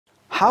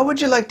how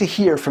would you like to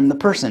hear from the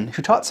person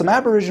who taught some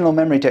Aboriginal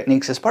memory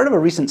techniques as part of a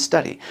recent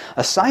study,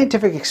 a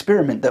scientific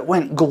experiment that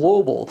went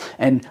global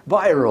and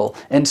viral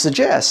and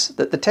suggests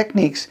that the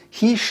techniques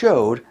he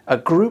showed a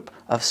group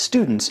of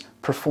students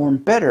perform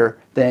better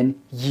than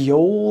ye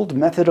old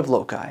method of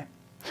loci?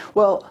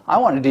 Well, I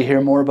wanted to hear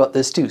more about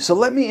this too, so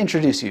let me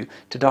introduce you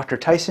to Dr.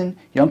 Tyson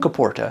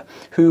Yunkaporta,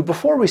 who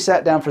before we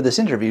sat down for this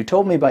interview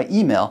told me by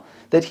email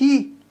that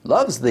he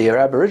loves the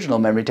Aboriginal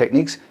memory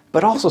techniques,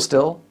 but also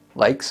still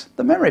likes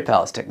the memory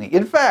palace technique.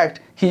 In fact,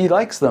 he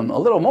likes them a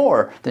little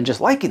more than just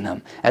liking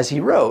them. As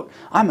he wrote,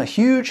 "I'm a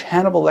huge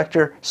Hannibal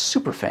Lecter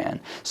superfan,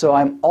 so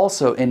I'm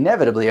also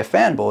inevitably a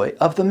fanboy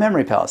of the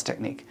memory palace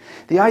technique.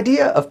 The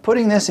idea of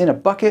putting this in a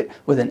bucket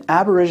with an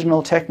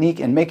Aboriginal technique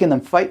and making them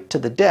fight to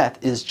the death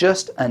is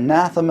just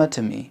anathema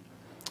to me."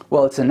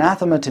 Well, it's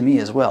anathema to me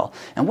as well.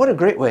 And what a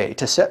great way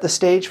to set the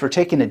stage for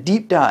taking a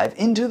deep dive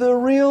into the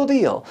real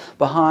deal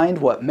behind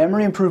what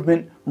memory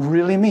improvement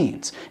really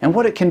means and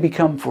what it can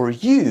become for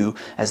you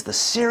as the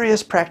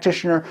serious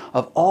practitioner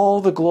of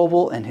all the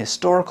global and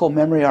historical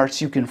memory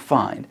arts you can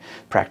find.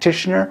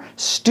 Practitioner,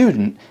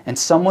 student, and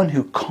someone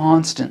who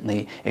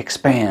constantly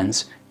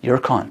expands your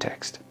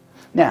context.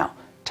 Now,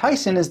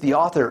 Tyson is the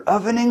author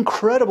of an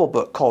incredible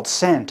book called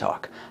Sand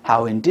Talk: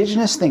 How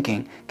Indigenous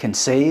Thinking Can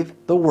Save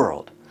the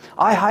World.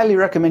 I highly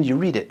recommend you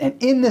read it, and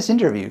in this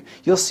interview,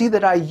 you'll see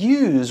that I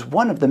use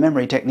one of the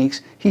memory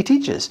techniques he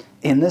teaches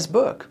in this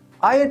book.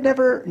 I had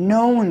never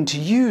known to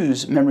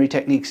use memory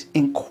techniques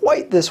in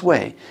quite this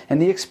way,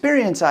 and the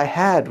experience I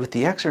had with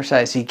the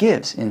exercise he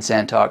gives in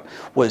Sand Talk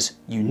was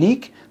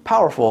unique,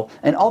 powerful,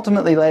 and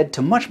ultimately led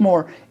to much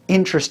more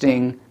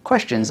interesting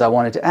questions I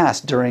wanted to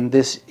ask during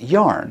this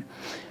yarn.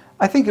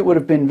 I think it would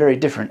have been very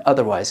different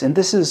otherwise, and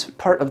this is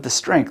part of the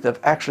strength of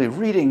actually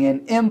reading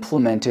and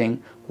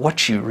implementing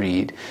what you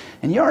read.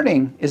 And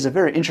yarning is a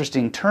very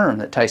interesting term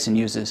that Tyson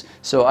uses,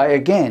 so I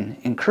again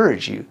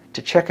encourage you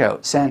to check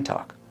out Sand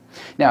Talk.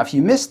 Now, if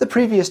you missed the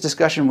previous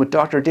discussion with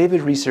Dr.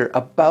 David Reeser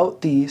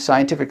about the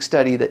scientific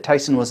study that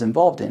Tyson was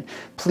involved in,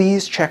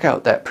 please check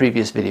out that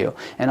previous video.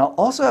 And I'll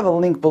also have a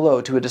link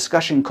below to a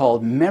discussion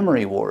called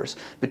Memory Wars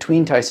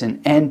between Tyson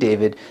and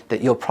David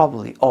that you'll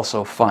probably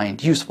also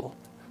find useful.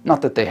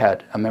 Not that they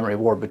had a memory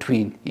war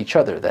between each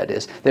other, that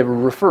is. They were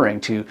referring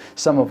to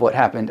some of what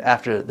happened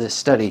after this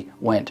study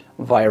went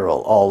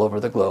viral all over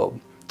the globe.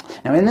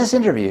 Now, in this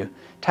interview,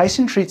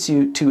 Tyson treats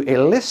you to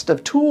a list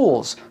of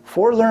tools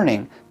for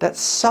learning that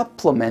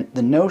supplement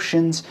the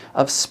notions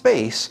of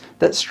space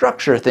that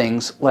structure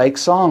things like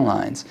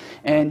songlines.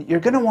 And you're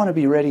going to want to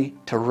be ready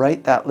to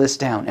write that list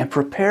down and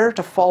prepare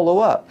to follow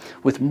up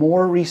with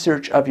more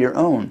research of your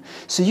own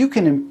so you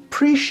can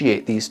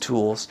appreciate these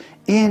tools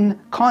in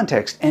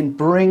context and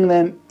bring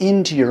them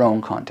into your own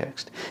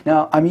context.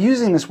 Now, I'm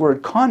using this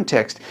word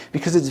context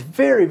because it's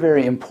very,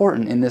 very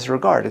important in this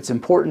regard. It's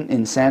important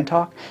in Sand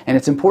Talk, and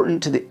it's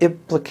important to the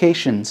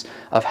implications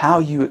of how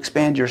you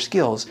expand your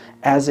skills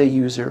as a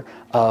user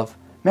of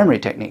memory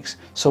techniques.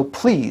 So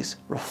please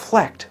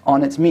reflect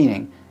on its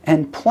meaning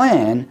and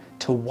plan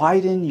to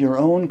widen your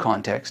own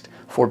context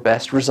for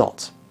best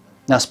results.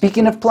 Now,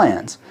 speaking of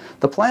plans,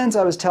 the plans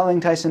I was telling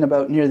Tyson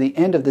about near the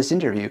end of this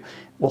interview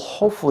will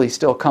hopefully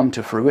still come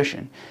to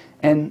fruition.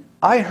 And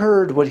I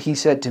heard what he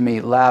said to me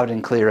loud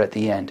and clear at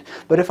the end.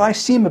 But if I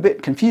seem a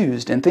bit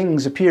confused and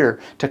things appear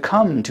to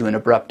come to an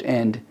abrupt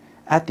end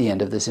at the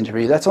end of this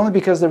interview, that's only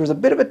because there was a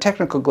bit of a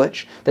technical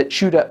glitch that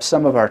chewed up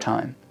some of our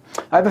time.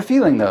 I have a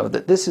feeling, though,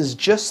 that this is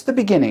just the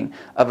beginning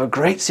of a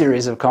great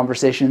series of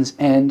conversations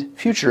and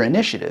future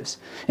initiatives.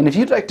 And if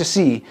you'd like to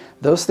see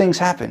those things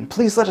happen,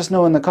 please let us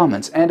know in the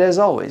comments. And as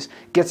always,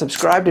 get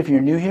subscribed if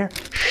you're new here,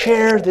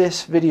 share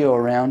this video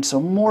around so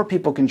more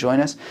people can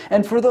join us,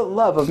 and for the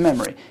love of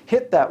memory,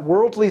 hit that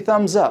worldly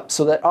thumbs up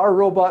so that our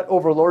robot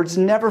overlords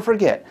never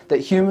forget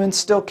that humans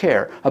still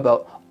care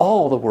about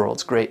all the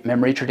world's great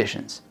memory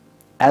traditions.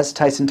 As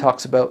Tyson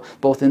talks about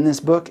both in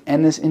this book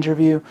and this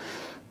interview,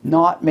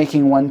 not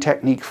making one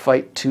technique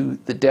fight to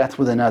the death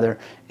with another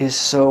is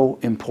so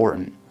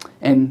important.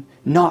 And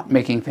not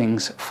making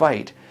things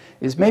fight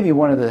is maybe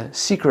one of the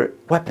secret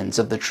weapons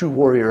of the true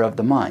warrior of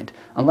the mind,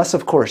 unless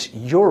of course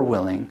you're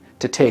willing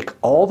to take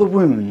all the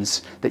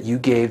wounds that you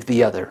gave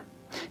the other.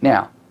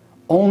 Now,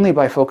 only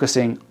by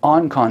focusing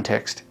on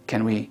context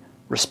can we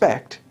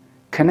respect,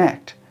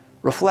 connect,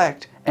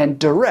 reflect, and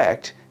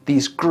direct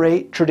these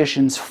great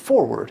traditions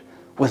forward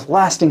with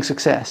lasting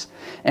success.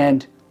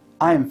 And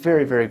I am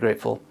very, very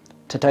grateful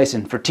to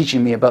Tyson for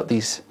teaching me about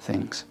these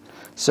things.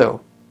 So,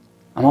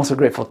 I'm also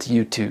grateful to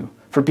you too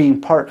for being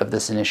part of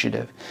this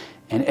initiative.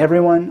 And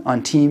everyone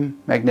on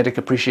Team Magnetic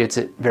appreciates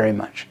it very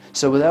much.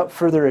 So without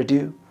further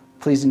ado,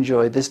 please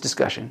enjoy this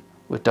discussion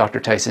with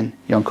Dr. Tyson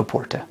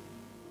Yunkaporta.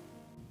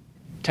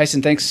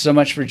 Tyson, thanks so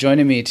much for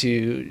joining me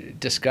to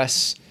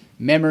discuss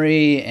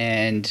memory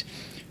and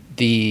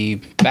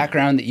the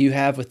background that you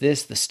have with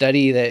this, the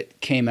study that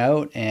came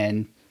out,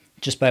 and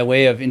just by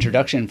way of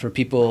introduction for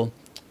people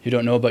who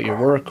don't know about your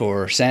work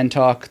or Sand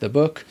Talk, the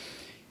book,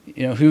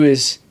 you know, who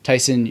is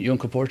Tyson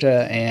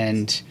Yunkaporta,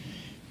 and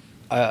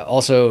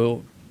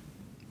also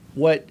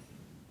what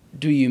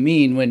do you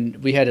mean when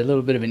we had a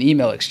little bit of an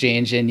email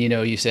exchange and,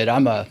 you said,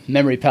 I'm a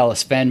Memory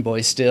Palace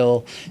fanboy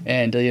still,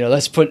 and,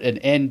 let's put an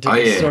end to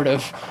this sort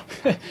of,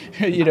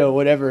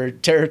 whatever,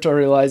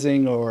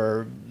 territorializing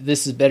or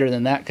this is better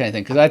than that kind of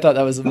thing? Because I thought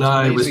that was the most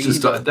amazing. It was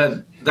just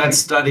that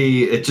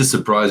study. It just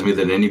surprised me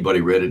that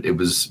anybody read it. It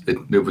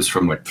was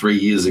from like 3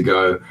 years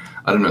ago.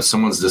 I don't know.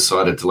 Someone's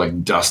decided to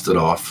like dust it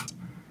off.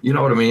 You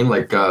know what I mean?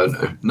 Like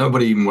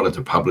nobody even wanted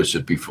to publish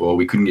it before.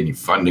 We couldn't get any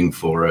funding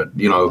for it.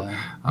 No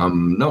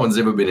one's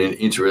ever been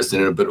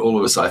interested in it. But all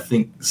of us, I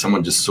think,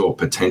 someone just saw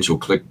potential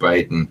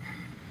clickbait, and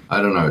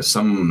I don't know,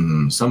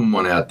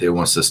 someone out there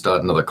wants to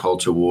start another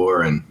culture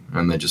war, and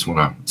they just want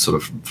to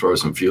sort of throw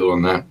some fuel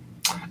on that.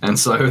 And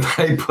so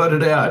they put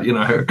it out.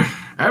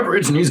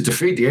 Aborigines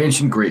defeat the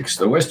ancient Greeks.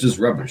 The West is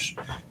rubbish.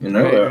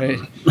 Right.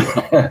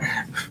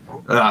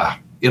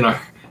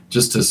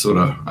 Just to sort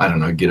of, I don't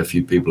know, get a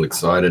few people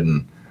excited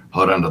and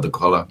hot under the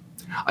collar.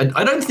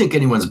 I don't think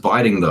anyone's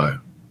biting, though.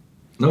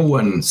 No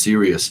one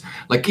serious.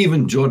 Like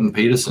even Jordan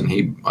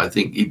Peterson, I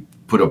think he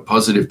put a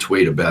positive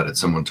tweet about it,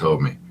 someone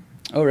told me.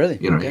 Oh, really?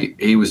 Okay.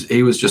 He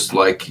was just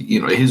like,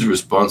 his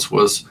response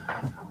was,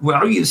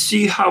 well, you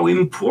see how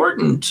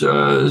important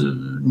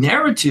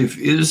narrative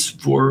is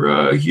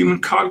for human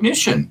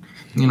cognition,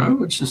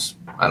 which is,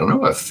 I don't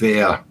know, a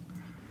fair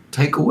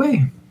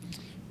takeaway.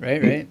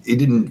 Right. He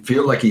didn't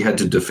feel like he had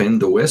to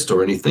defend the West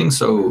or anything.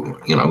 So,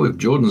 if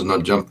Jordan's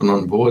not jumping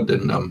on board,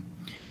 then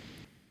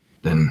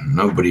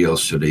nobody else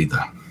should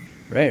either.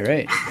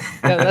 Right.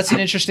 Yeah, that's an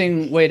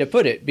interesting way to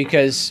put it,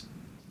 because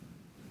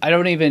I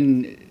don't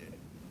even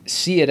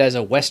see it as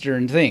a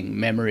Western thing,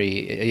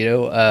 memory,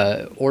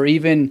 or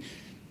even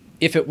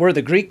if it were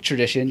the Greek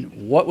tradition,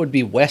 what would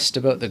be West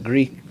about the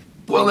Greek?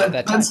 Well,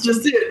 that's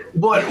just it.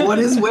 What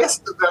is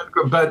West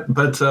about?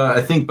 But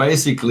I think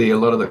basically a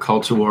lot of the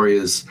culture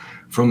warriors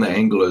from the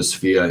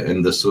Anglosphere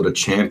and the sort of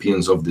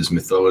champions of this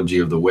mythology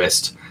of the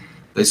West,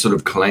 they sort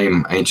of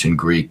claim ancient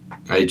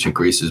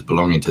Greece is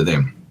belonging to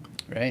them.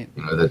 Right.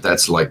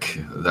 That's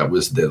like that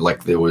was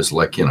there was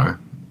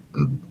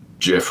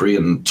Jeffrey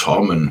and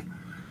Tom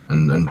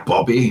and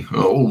Bobby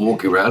all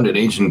walking around in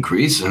ancient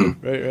Greece and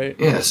right.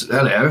 Yes,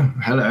 hello.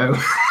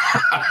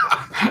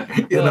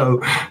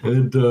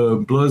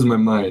 It blows my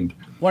mind.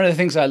 One of the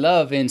things I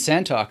love in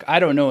Sand Talk,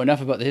 I don't know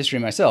enough about the history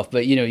myself,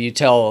 but you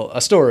tell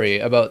a story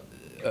about,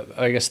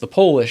 I guess, the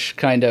Polish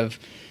kind of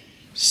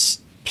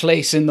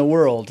place in the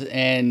world,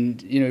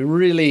 and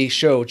really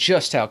show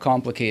just how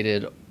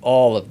complicated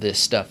all of this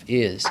stuff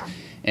is,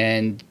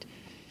 and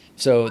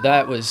so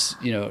that was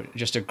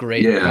just a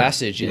great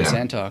passage in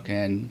Sand Talk,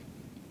 and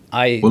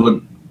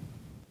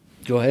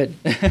go ahead.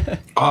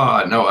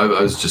 No,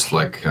 I was just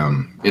like,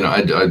 I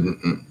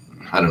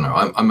don't know.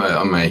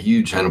 I'm a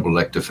huge Hannibal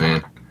Lecter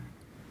fan.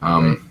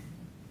 I'd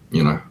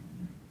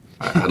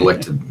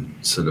like to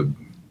sort of.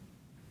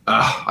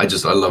 I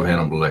love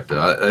Hannibal Lecter.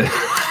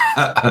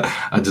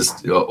 I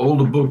just all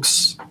the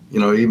books,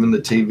 even the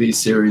TV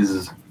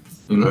series,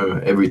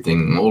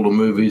 everything, all the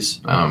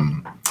movies,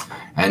 and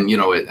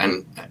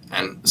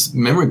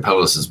Memory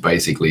Palace is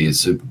basically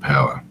his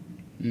superpower.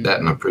 That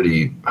and a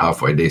pretty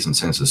halfway decent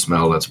sense of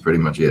smell. That's pretty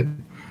much it.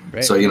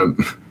 Right. So I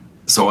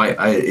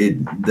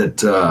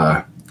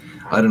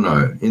don't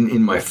know.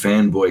 In my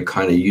fanboy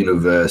kind of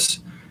universe,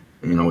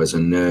 as a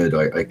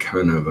nerd, I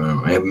kind of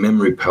I have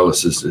Memory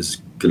Palace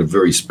has got a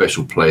very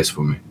special place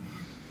for me.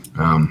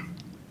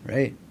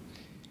 Right.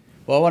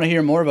 Well, I want to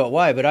hear more about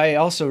why, but I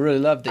also really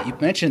love that you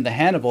mentioned the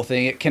Hannibal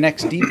thing. It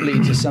connects deeply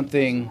to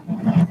something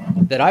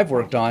that I've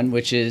worked on,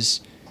 which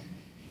is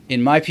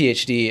in my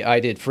PhD, I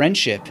did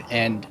friendship,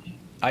 and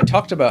I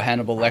talked about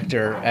Hannibal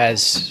Lecter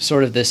as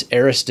sort of this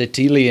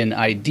Aristotelian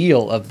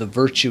ideal of the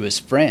virtuous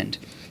friend.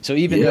 So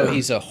even though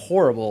he's a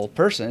horrible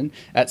person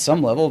at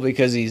some level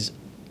because he's,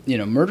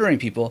 murdering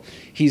people,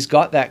 he's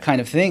got that kind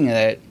of thing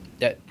that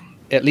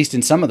at least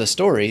in some of the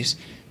stories,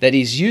 that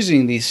he's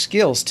using these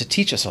skills to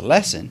teach us a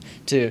lesson,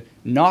 to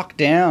knock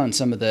down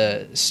some of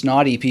the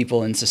snotty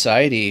people in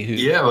society who...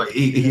 Yeah, well,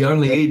 he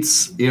only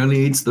eats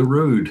the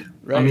rude.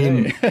 Right, I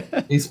mean,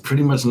 he's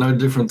pretty much no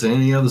different to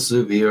any other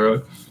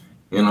superhero,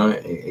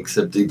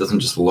 except he doesn't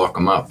just lock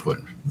them up. But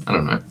I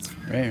don't know.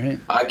 Right.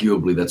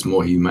 Arguably, that's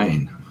more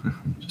humane,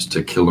 just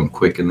to kill them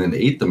quick and then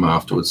eat them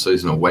afterwards, so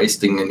he's not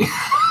wasting any...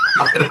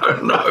 I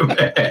don't know,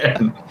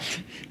 man.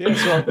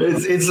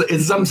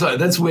 It's sometimes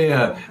that's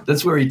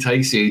where he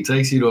takes you. He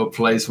takes you to a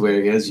place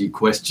where he has you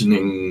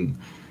questioning,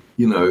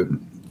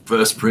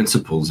 first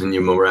principles in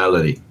your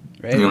morality.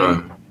 Right.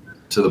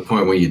 To the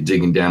point where you're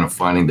digging down and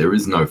finding there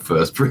is no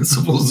first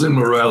principles in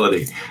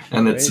morality,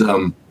 and it's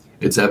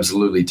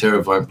absolutely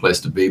terrifying place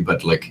to be,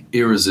 but like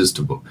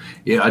irresistible.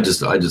 Yeah, I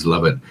just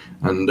love it,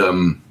 and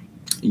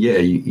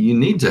you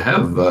need to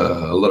have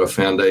a lot of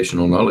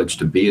foundational knowledge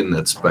to be in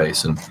that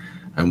space and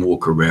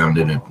walk around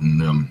in it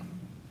and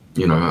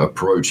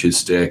approach his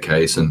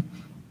staircase and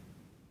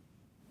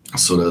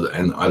sort of,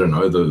 and I don't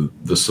know,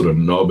 the sort of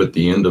knob at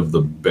the end of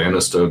the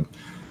banister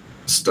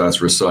starts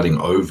reciting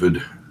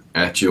Ovid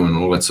at you and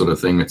all that sort of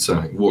thing. It's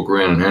walk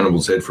around in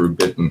Hannibal's head for a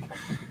bit and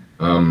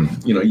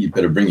you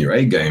better bring your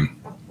A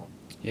game.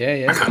 Yeah, I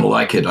yeah. kind of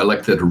like it. I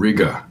like that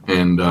rigor,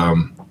 and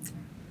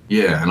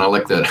yeah, and I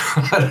like that.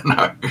 I don't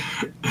know.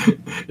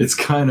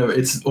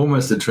 It's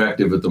almost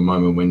attractive at the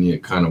moment when you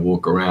kind of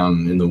walk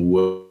around in the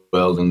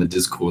world and the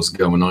discourse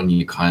going on.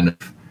 You kind of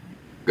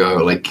go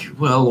like,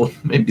 well,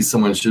 maybe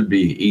someone should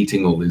be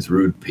eating all these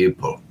rude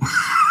people.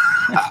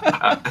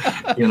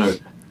 You know,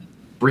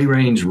 free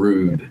range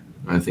rude,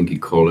 I think you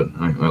call it.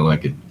 I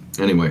like it.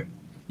 Anyway,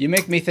 You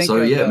make me think so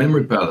of yeah,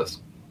 Memory Palace.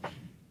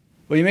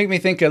 well, you make me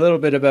think a little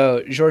bit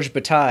about Georges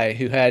Bataille,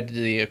 who had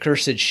the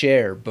Accursed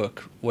Share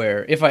book,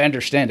 where, if I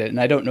understand it,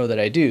 and I don't know that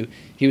I do,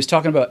 he was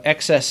talking about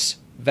excess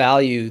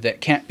value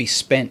that can't be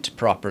spent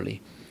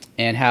properly,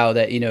 and how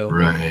that,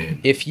 Right.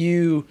 if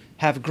you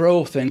have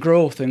growth and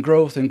growth and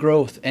growth and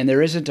growth, and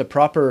there isn't a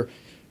proper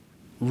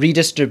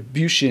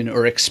redistribution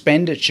or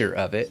expenditure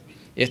of it,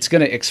 it's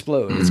going to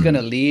explode. It's going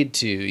to lead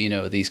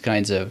to, these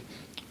kinds of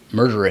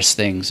murderous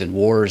things and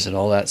wars and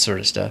all that sort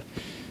of stuff.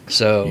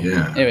 So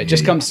anyway, it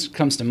just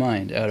comes to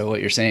mind out of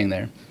what you're saying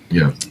there.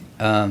 Yeah.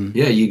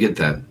 Yeah, you get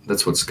that.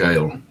 That's what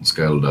scale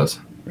does.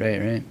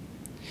 Right.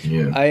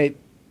 Yeah.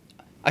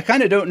 I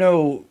kind of don't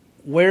know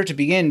where to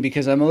begin,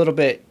 because I'm a little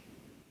bit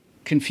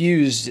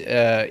confused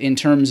in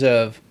terms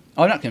of,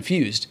 not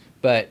confused,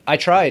 but I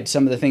tried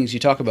some of the things you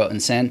talk about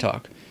in Sand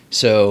Talk.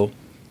 So,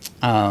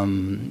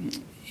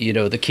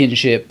 the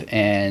kinship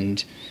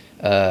and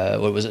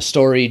what was it,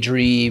 story,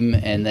 dream,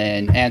 and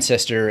then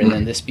ancestor, and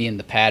then this being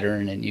the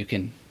pattern, and you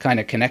can kind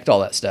of connect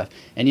all that stuff.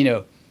 And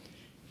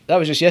that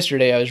was just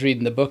yesterday. I was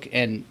reading the book,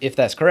 and if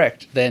that's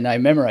correct, then I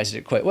memorized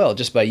it quite well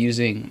just by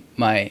using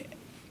my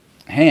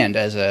hand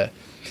as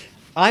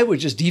I would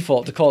just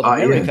default to call it a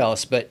memory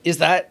palace, but is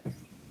that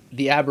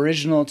the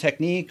Aboriginal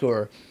technique,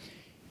 or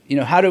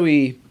how do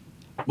we?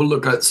 Well,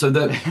 look, so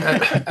that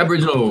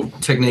Aboriginal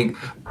technique,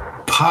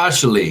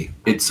 partially,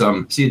 it's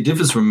it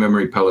differs from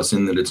memory palace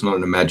in that it's not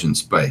an imagined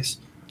space.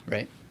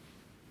 Right.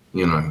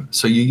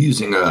 So you're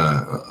using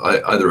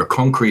either a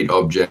concrete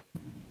object,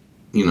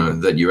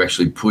 that you're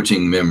actually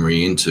putting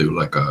memory into,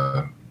 like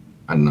a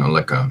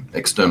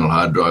external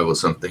hard drive or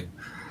something.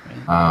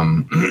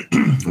 Right.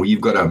 Well,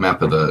 you've got a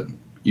map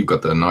you've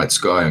got the night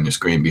sky on your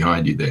screen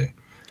behind you there.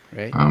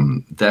 Right.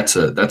 That's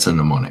a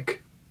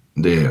mnemonic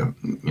there.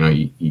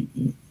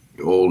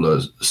 All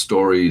those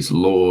stories,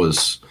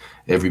 laws,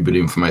 every bit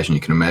of information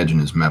you can imagine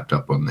is mapped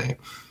up on there.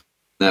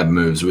 That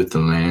moves with the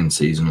land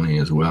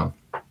seasonally as well.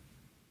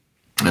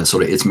 And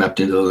sort of it's mapped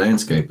into the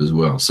landscape as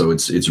well. So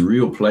it's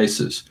real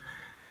places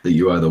that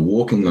you either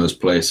walk in those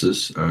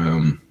places,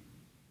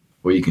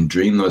 or you can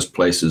dream those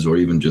places, or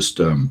even just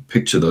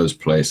picture those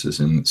places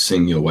and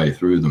sing your way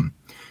through them.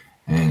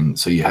 And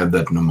so you have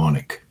that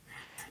mnemonic.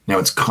 Now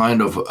it's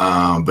kind of,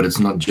 but it's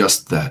not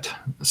just that.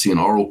 See, an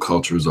oral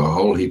culture is a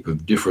whole heap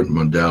of different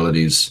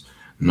modalities,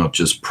 not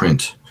just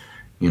print.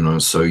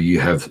 So you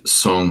have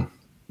song,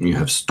 you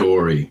have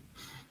story,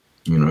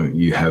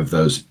 you have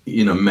those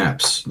inner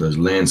maps, those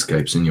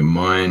landscapes in your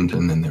mind,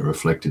 and then they're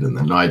reflected in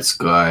the night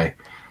sky,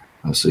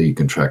 so you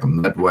can track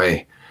them that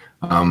way.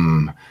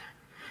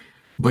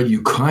 But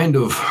you kind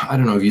of, I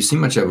don't know, if you see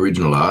much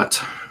Aboriginal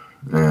art,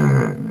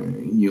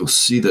 you'll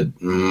see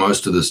that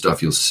most of the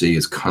stuff you'll see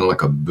is kind of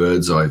like a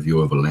bird's eye view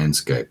of a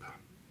landscape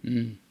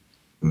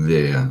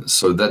there.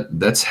 So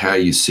that's how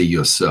you see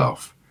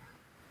yourself.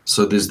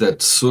 So there's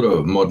that sort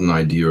of modern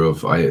idea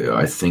of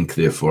I think,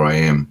 therefore I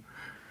am.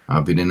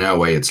 But in our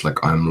way, it's like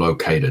I'm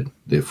located,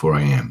 therefore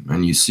I am.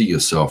 And you see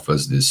yourself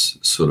as this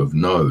sort of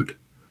node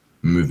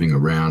moving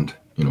around,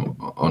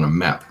 on a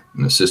map,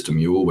 in a system.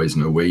 You always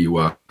know where you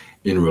are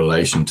in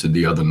relation to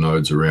the other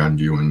nodes around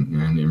you,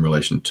 and in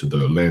relation to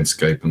the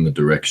landscape and the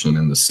direction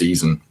and the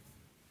season.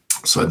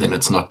 So then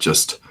it's not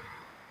just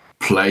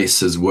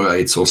place as well,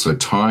 it's also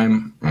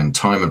time, and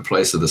time and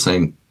place are the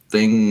same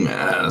thing.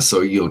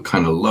 So you're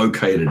kind of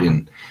located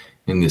in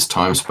this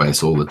time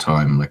space all the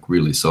time, like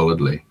really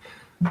solidly.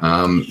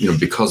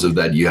 Because of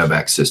that, you have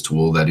access to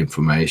all that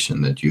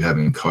information that you have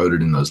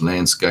encoded in those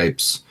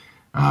landscapes,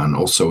 and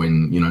also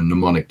in,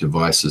 mnemonic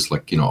devices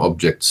like,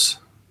 objects,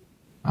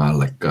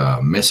 like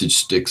message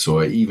sticks,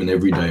 or even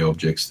everyday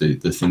objects. The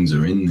things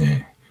are in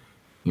there.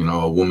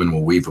 A woman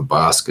will weave a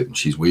basket, and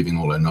she's weaving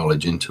all her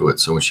knowledge into it.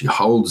 So when she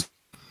holds,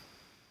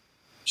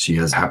 she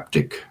has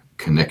haptic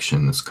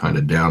connection that's kind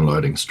of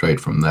downloading straight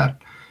from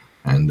that,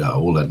 and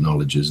all that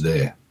knowledge is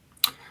there.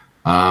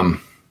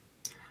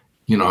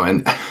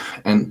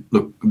 And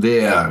look,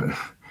 there,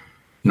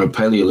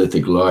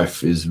 Paleolithic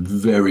life is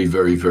very,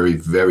 very, very,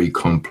 very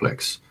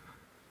complex.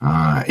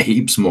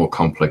 Heaps more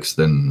complex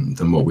than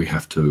what we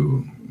have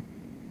to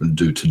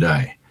do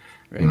today.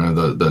 Right.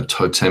 The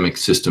totemic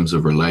systems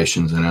of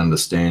relations and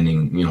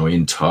understanding,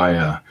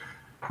 entire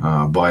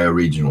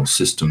bioregional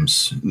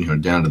systems,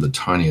 down to the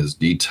tiniest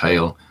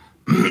detail.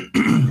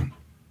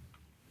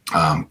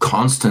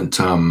 Constant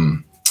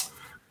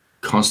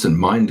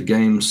mind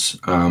games,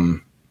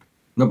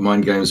 not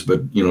mind games,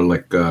 but,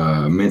 like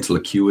mental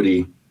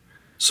acuity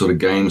sort of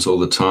games all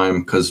the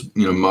time, because,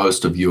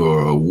 most of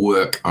your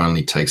work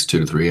only takes 2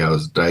 to 3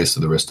 hours a day. So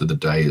the rest of the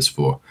day is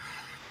for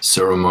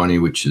ceremony,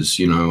 which is,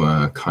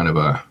 kind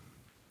of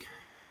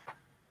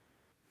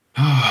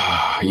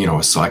you know,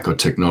 a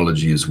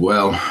psychotechnology as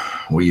well,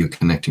 where you're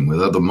connecting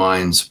with other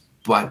minds,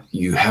 but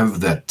you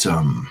have that,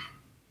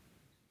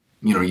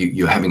 you know,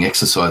 you're having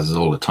exercises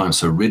all the time.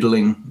 So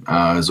riddling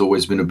has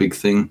always been a big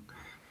thing,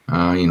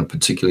 you know,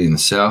 particularly in the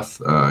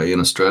South, in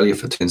Australia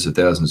for tens of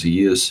thousands of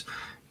years.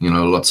 You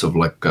know, lots of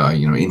like,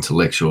 you know,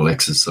 intellectual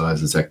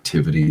exercises,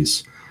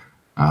 activities,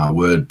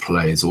 word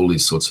plays, all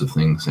these sorts of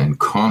things, and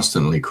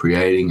constantly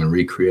creating and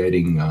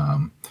recreating,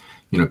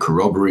 you know,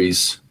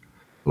 corroborees,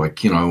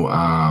 like, you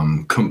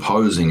know,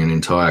 composing an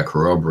entire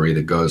corroboree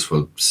that goes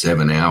for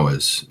 7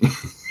 hours,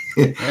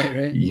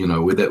 Right. you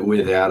know,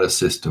 without a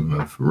system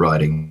of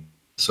writing.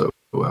 So,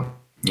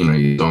 you know,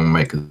 your song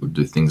makers would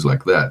do things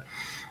like that.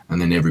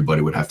 And then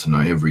everybody would have to know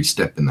every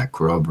step in that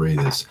corroboree.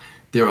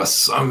 There are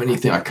so many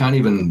things. I can't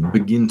even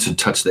begin to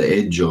touch the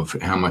edge of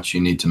how much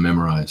you need to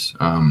memorize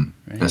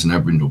as an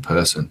Aboriginal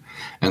person.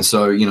 And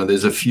so, you know,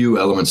 there's a few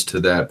elements to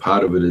that.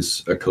 Part of it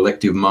is a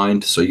collective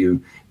mind. So you're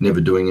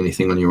never doing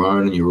anything on your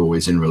own. You're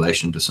always in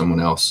relation to someone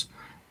else,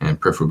 and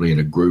preferably in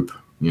a group,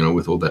 you know,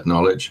 with all that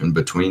knowledge. And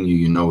between you,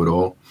 you know it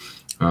all.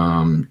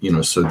 You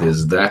know, so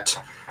there's that.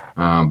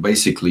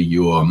 Basically,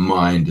 your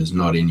mind is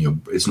not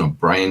it's not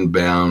brain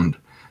bound,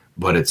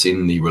 but it's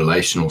in the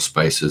relational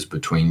spaces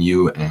between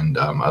you and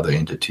other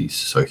entities,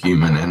 so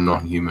human and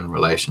non-human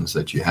relations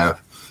that you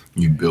have.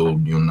 You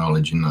build your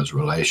knowledge in those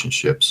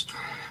relationships.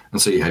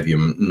 And so you have your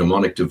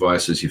mnemonic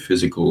devices, your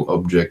physical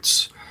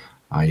objects,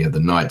 you have the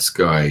night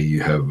sky,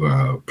 you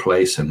have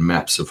place and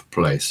maps of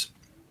place,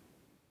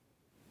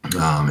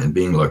 and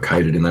being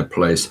located in that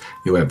place.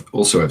 You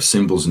also have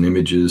symbols and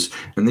images,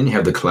 and then you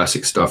have the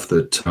classic stuff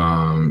that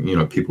you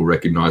know, people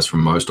recognize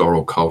from most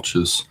oral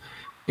cultures,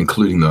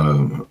 including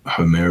the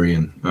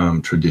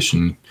Homerian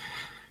tradition.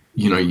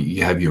 You know,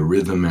 you have your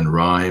rhythm and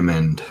rhyme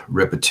and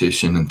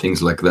repetition and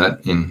things like that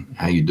in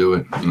how you do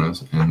it, you know,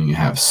 and you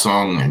have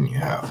song and you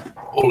have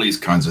all these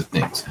kinds of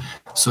things.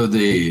 So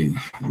the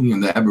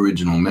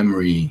Aboriginal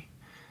memory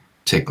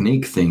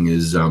technique thing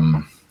is,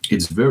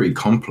 it's very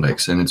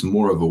complex, and it's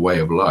more of a way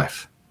of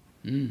life.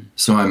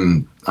 So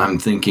I'm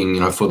thinking,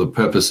 you know, for the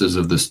purposes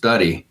of the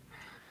study,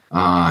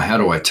 how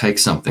do I take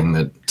something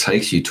that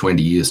takes you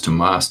 20 years to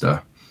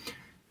master?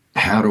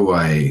 How do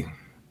I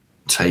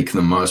take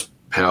the most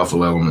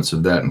powerful elements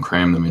of that and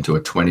cram them into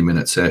a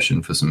 20-minute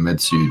session for some med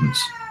students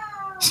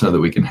so that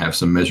we can have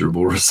some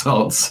measurable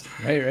results?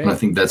 Right. And I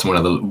think that's one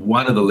of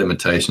the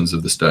limitations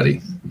of the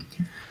study,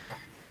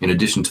 in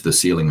addition to the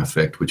ceiling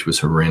effect, which was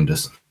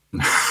horrendous.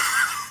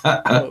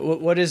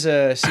 What is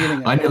a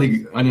ceiling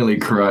effect? I nearly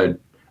cried.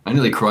 I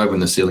nearly cried when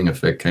the ceiling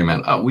effect came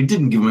out. Oh, we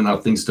didn't give them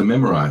enough things to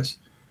memorize.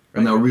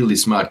 And they were really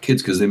smart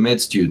kids because they're med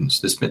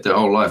students. They spent their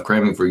whole life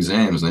cramming for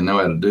exams, and they know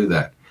how to do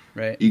that.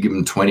 Right. You give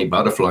them 20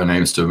 butterfly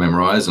names to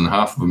memorize, and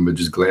half of them are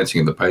just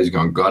glancing at the page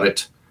going, got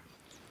it.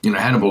 You know,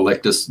 Hannibal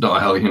Lecter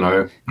style, you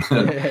know,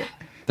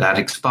 that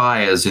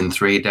expires in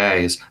 3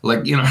 days.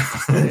 Like, you know,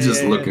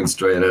 just looking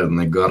straight at it, and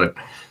they got it.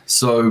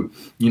 So,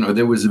 you know,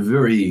 there was a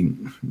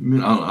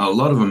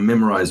lot of them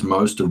memorized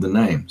most of the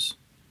names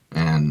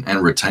and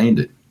retained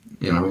it,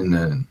 you know,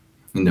 in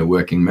their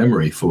working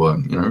memory for,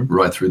 you know,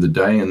 right through the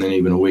day. And then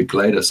even a week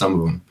later, some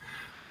of them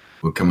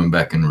were coming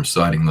back and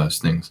reciting those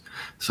things.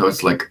 So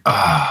it's like,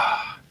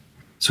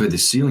 so the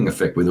ceiling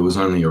effect, where there was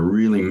only a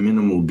really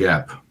minimal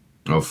gap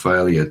of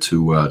failure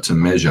to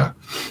measure.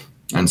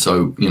 And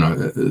so, you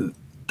know,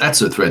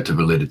 that's a threat to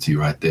validity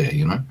right there,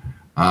 you know.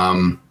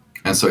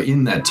 And so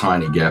in that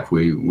tiny gap,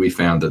 we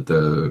found that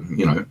the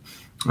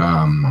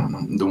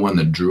one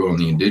that drew on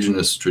the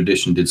Indigenous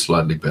tradition did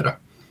slightly better.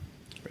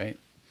 Right.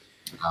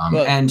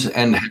 And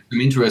had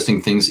some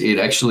interesting things. It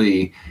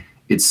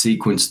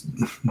sequenced,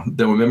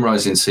 they were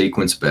memorized in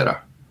sequence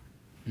better.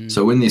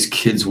 So when these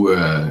kids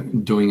were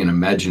doing an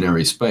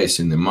imaginary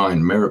space in their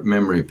mind,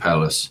 memory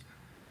palace,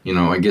 you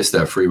know, I guess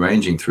they're free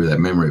ranging through that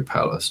memory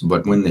palace.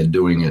 But when they're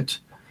doing it,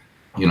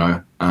 you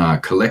know,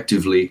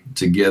 collectively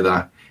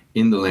together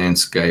in the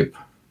landscape,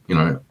 you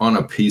know, on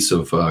a piece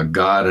of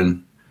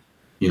garden,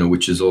 you know,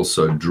 which is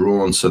also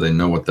drawn so they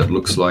know what that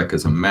looks like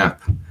as a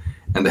map,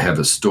 and they have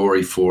a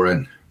story for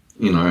it,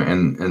 you know,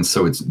 and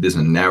so there's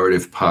a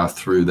narrative path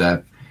through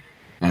that,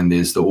 and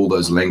there's all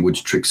those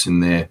language tricks in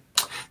there.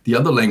 The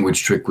other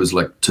language trick was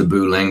like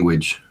taboo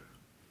language.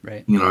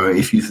 Right. You know,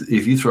 if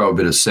you throw a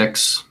bit of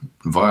sex,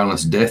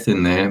 violence, death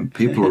in there,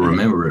 people will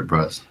remember it,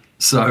 bros.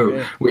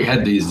 So we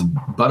had these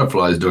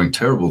butterflies doing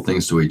terrible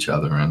things to each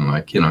other, and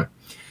like, you know,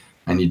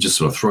 and you just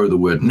sort of throw the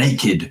word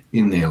naked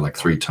in there like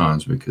 3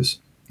 times, because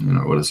you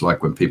know what it's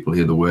like when people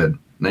hear the word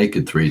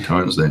naked 3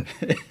 times, then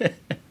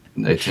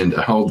they tend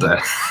to hold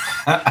that.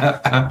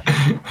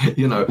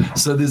 You know,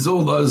 so there's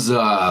all those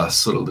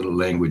sort of little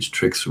language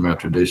tricks from our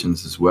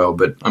traditions as well.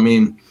 But I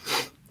mean,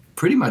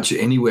 pretty much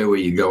anywhere where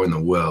you go in the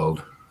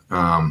world,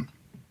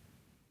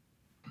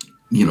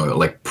 you know,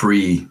 like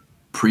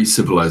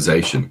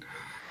pre-civilization,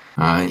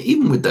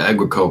 even with the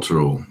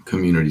agricultural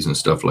communities and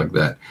stuff like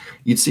that,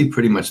 you'd see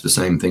pretty much the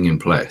same thing in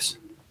place.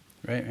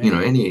 Right. You know,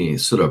 any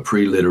sort of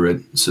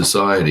pre-literate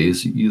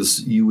societies,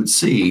 you would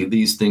see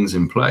these things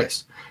in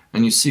place.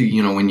 And you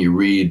see, when you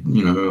read,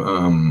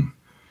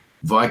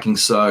 Viking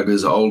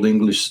sagas, Old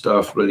English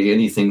stuff, really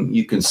anything,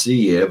 you can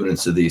see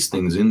evidence of these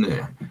things in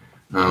there.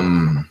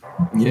 I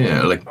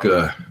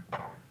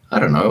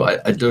don't know.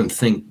 I don't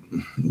think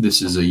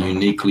this is a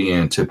uniquely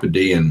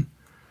Antipodean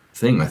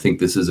thing. I think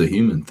this is a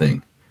human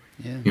thing,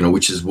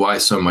 which is why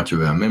so much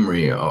of our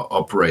memory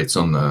operates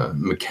on the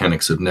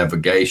mechanics of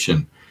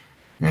navigation.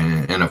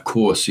 And of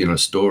course,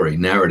 story,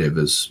 narrative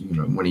is,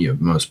 one of your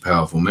most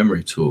powerful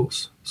memory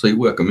tools. So you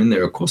work them in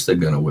there, of course they're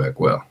going to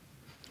work well.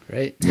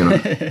 Right.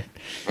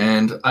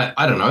 And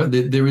I don't know,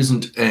 there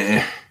isn't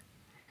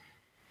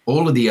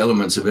all of the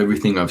elements of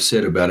everything I've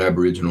said about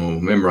Aboriginal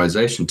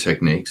memorization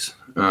techniques.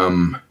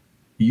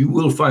 You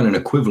will find an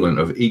equivalent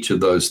of each of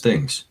those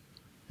things,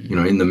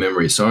 in the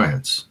memory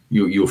science.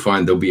 You'll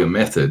find there'll be a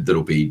method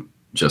that'll be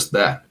just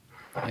that.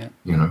 Yeah.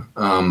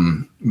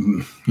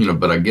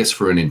 But I guess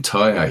for an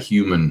entire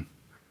human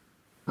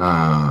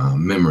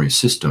memory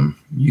system,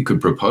 you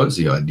could propose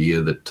the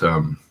idea that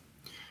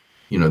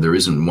there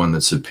isn't one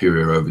that's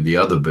superior over the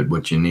other, but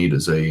what you need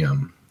is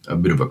a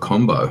bit of a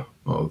combo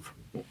of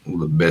all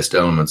the best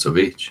elements of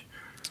each.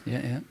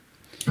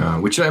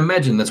 Which I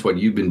imagine that's what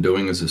you've been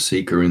doing as a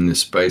seeker in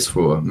this space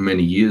for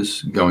many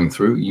years, going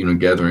through,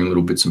 gathering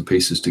little bits and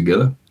pieces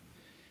together.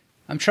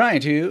 I'm trying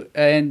to,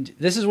 and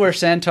this is where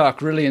Sand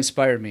Talk really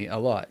inspired me a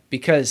lot,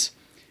 because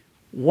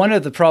one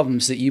of the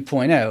problems that you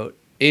point out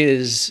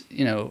is,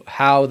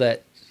 how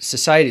that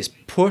society's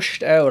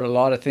pushed out a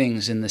lot of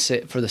things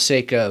for the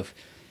sake of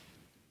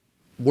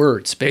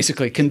words,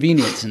 basically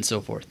convenience and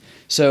so forth.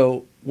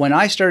 So when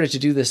I started to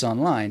do this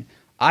online,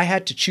 I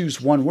had to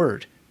choose one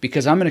word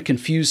because I'm going to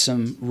confuse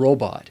some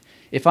robot.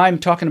 If I'm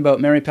talking about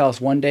Mary Palace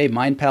one day,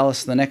 Mind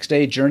Palace the next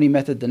day, Journey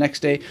Method the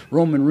next day,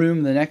 Roman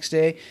Room the next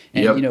day,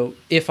 and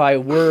if I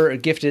were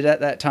gifted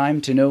at that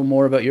time to know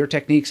more about your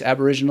techniques,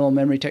 Aboriginal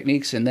memory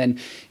techniques, and then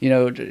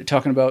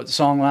talking about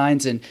song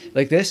lines and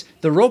like this,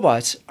 the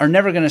robots are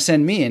never going to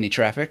send me any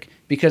traffic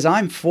because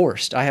I'm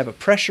forced. I have a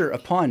pressure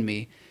upon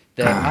me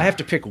that I have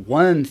to pick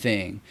one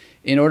thing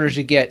in order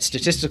to get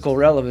statistical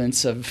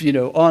relevance of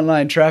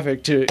online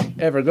traffic to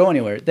ever go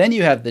anywhere. Then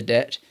you have the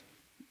debt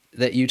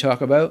that you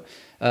talk about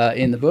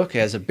in the book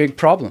as a big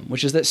problem,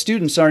 which is that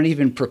students aren't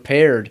even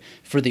prepared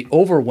for the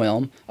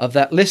overwhelm of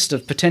that list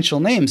of potential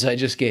names I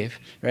just gave,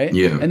 right?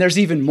 Yeah. And there's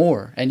even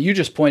more. And you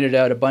just pointed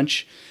out a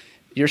bunch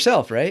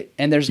yourself, right?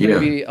 And there's going to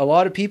be a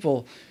lot of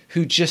people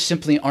who just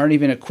simply aren't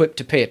even equipped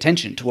to pay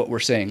attention to what we're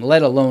saying,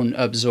 let alone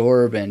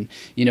absorb and,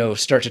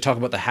 start to talk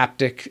about the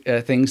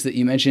haptic things that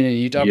you mentioned, and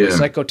you talk about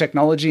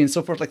psychotechnology and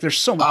so forth. Like there's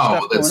so much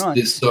stuff going on.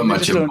 There's so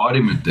much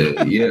embodiment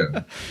there,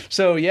 yeah.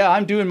 So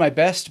I'm doing my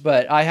best,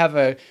 but I have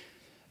a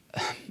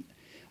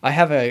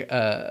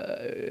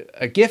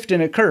gift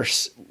and a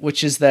curse,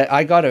 which is that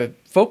I got to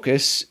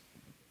focus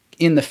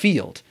in the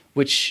field,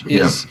 which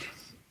is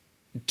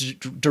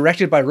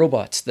directed by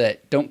robots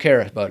that don't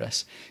care about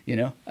us,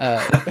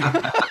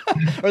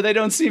 or they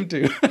don't seem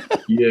to.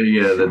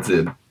 Yeah, that's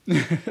it.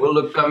 Well,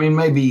 look, I mean,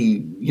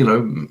 maybe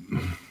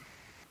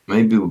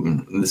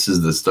this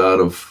is the start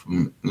of,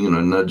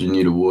 nudging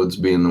you towards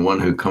being the one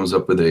who comes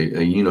up with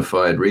a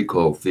unified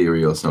recall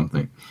theory or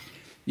something.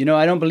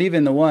 I don't believe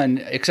in the one,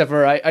 except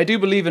for I do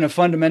believe in a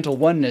fundamental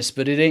oneness,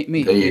 but it ain't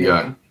me. There you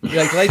go.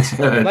 Like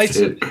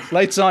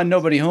lights on,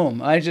 nobody home.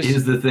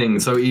 Here's the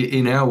thing. So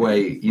in our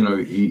way,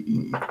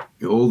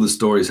 all the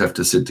stories have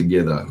to sit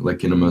together,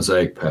 like in a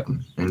mosaic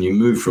pattern, and you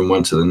move from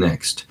one to the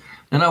next.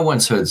 And I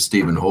once heard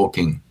Stephen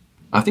Hawking,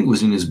 I think it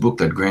was in his book,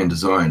 that Grand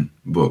Design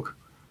book,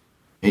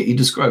 he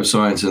describes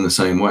science in the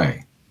same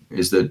way,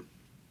 is that,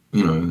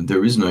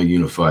 there is no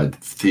unified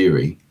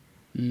theory.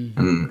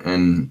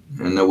 And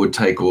that would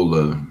take all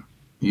the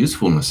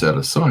usefulness out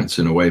of science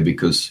in a way,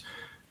 because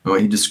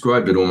he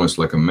described it almost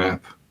like a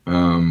map,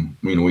 where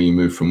you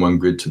move from one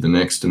grid to the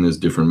next and there's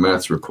different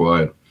maths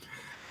required,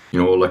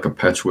 or like a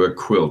patchwork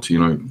quilt.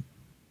 You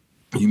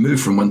move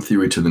from one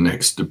theory to the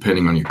next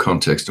depending on your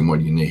context and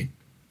what you need.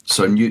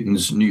 So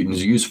Newton's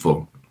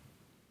useful,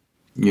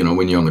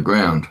 when you're on the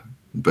ground,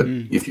 but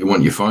if you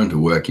want your phone to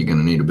work, you're going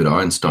to need a bit of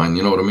Einstein,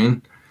 you know what I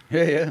mean?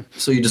 Yeah.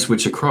 So you just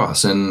switch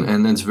across,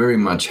 and that's very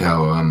much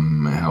how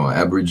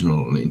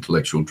Aboriginal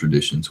intellectual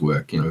traditions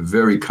work.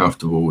 Very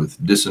comfortable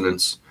with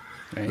dissonance,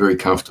 right. Very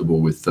comfortable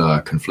with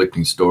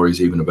conflicting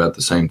stories, even about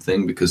the same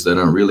thing, because they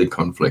don't really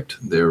conflict.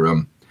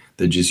 They're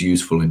just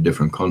useful in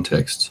different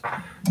contexts.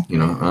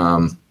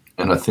 And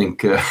I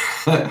think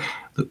the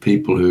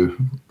people who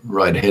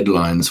write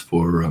headlines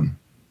for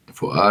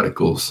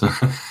articles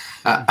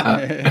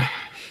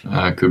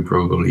could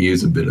probably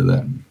use a bit of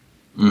that.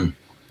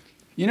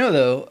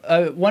 Though,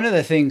 one of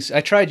the things,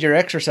 I tried your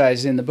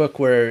exercise in the book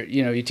where,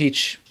 you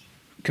teach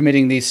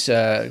committing these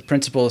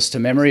principles to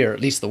memory, or at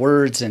least the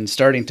words, and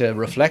starting to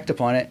reflect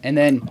upon it, and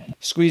then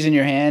squeezing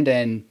your hand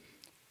and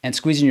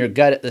squeezing your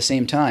gut at the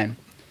same time.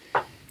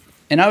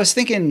 And I was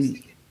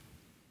thinking,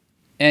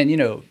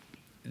 and,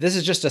 this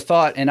is just a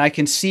thought, and I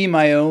can see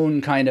my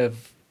own kind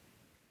of,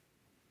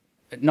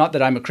 not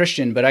that I'm a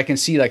Christian, but I can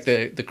see like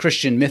the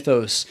Christian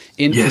mythos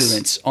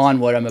influence on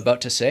what I'm about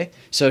to say.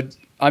 So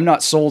I'm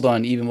not sold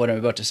on even what I'm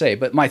about to say,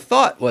 but my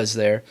thought was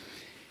there,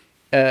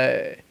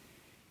 in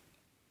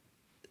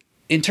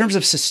terms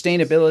of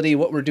sustainability,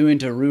 what we're doing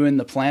to ruin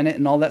the planet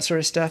and all that sort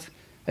of stuff,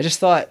 I just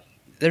thought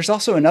there's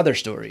also another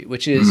story,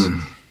 which is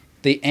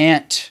the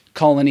ant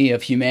colony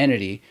of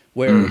humanity,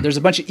 where there's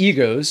a bunch of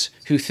egos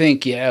who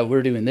think, yeah,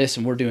 we're doing this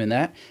and we're doing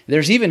that.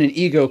 There's even an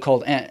ego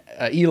called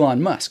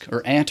Elon Musk,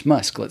 or Ant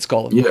Musk, let's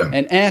call him. Yeah.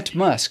 And Ant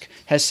Musk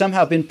has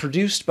somehow been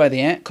produced by the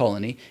ant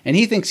colony, and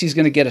he thinks he's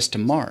going to get us to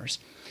Mars.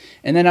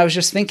 And then I was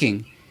just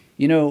thinking,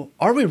 you know,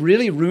 are we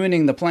really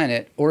ruining the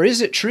planet, or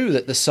is it true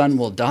that the sun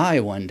will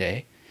die one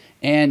day?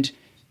 And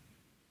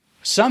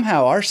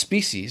somehow our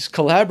species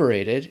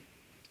collaborated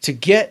to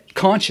get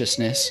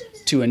consciousness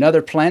to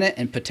another planet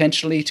and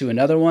potentially to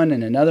another one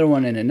and another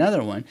one and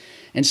another one.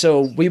 And so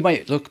we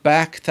might look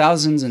back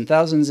thousands and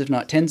thousands, if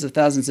not tens of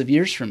thousands of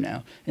years from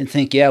now and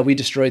think, yeah, we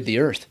destroyed the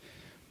earth.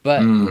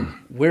 But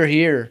we're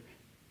here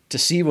to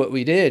see what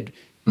we did.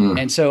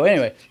 And so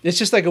anyway, it's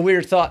just like a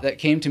weird thought that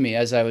came to me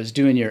as I was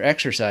doing your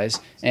exercise.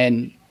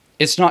 And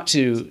it's not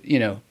to, you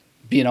know,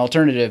 be an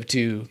alternative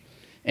to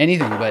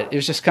anything, but it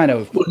was just kind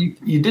of... Well,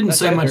 you didn't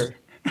say much...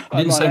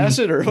 I'm on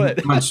acid or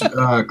what? much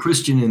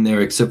Christian in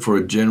there, except for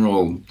a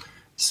general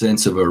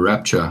sense of a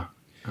rapture.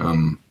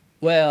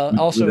 Well,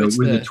 also with it's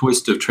a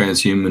twist of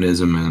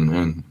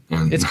transhumanism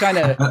and it's kind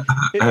of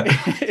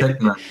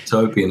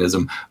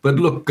techno-utopianism. But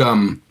look,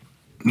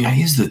 yeah,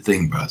 here's the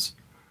thing, bros.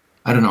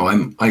 I don't know.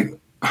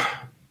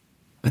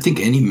 I think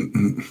any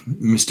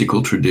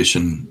mystical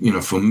tradition, you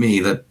know, for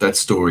me, that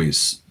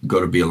story's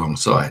got to be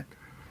alongside.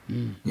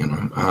 You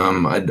know,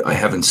 I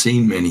haven't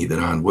seen many that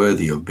aren't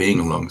worthy of being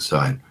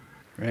alongside.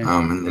 Right.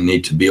 And they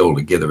need to be all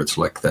together. It's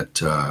like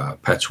that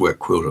patchwork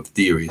quilt of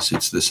theories.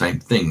 It's the same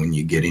thing when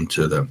you get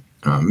into the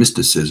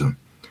mysticism.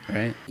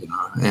 Right. You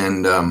know?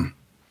 And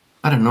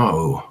I don't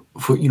know.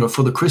 For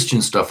the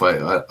Christian stuff, I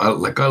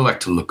like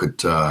to look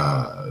at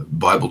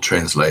Bible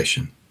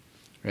translation.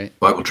 Right.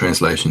 Bible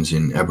translations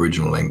in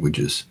Aboriginal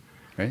languages.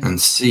 Right. And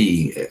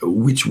see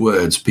which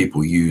words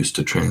people use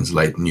to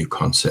translate new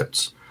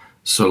concepts.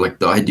 So like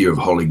the idea of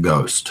Holy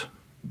Ghost,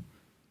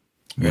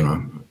 you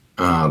know,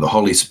 the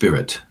Holy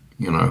Spirit,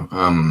 you know,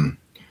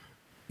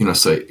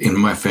 so in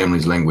my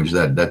family's language,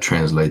 that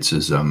translates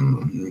as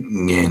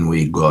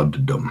Nganwi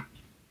Goddom.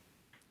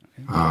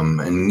 And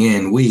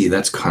Nganwi,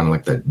 that's kind of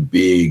like that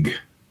big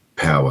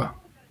power,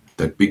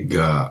 that big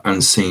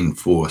unseen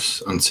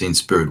force, unseen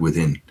spirit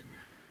within,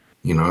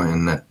 you know,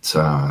 and that,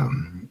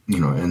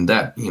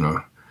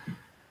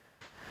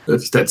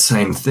 that's that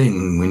same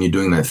thing when you're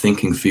doing that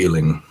thinking,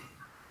 feeling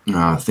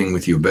thing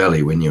with your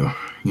belly, when you're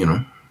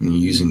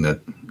using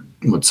that,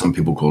 what some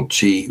people call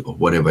chi or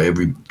whatever.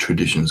 Every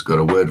tradition's got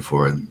a word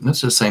for it.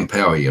 That's the same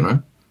power, you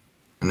know,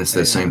 and it's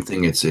that same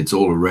thing. It's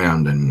all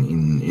around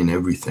and in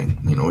everything,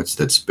 you know. It's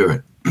that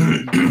spirit.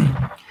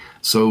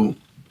 So,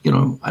 you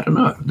know, I don't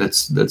know.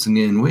 That's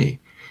again we,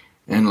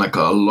 and like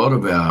a lot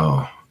of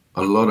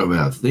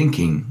our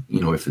thinking, you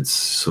know, if it's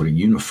sort of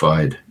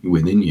unified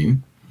within you.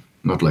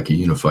 Not like a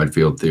unified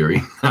field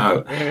theory,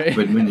 no.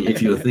 But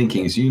if your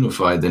thinking is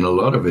unified, then a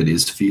lot of it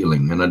is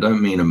feeling. And I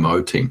don't mean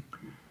emoting,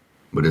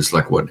 but it's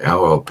like what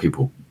our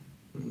people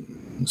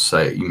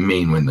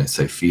mean when they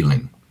say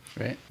feeling.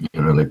 Right. You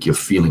know, like you're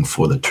feeling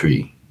for the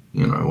tree,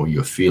 you know, or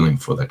you're feeling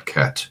for that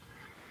cat.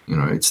 You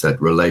know, it's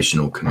that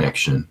relational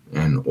connection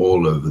and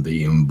all of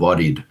the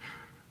embodied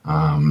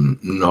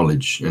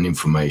knowledge and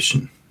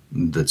information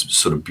that's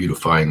sort of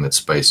beautifying that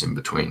space in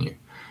between you.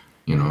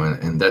 You know,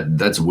 and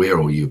that's where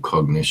all your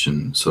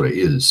cognition sort of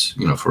is.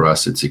 You know, for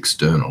us, it's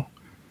external.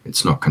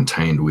 It's not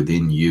contained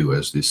within you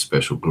as this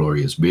special,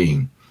 glorious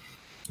being.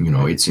 You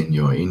know, it's in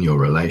your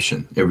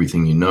relation.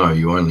 Everything you know,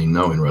 you only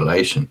know in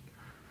relation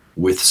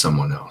with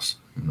someone else.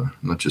 You know,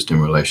 not just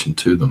in relation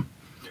to them.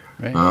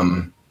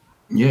 Right.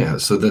 Yeah.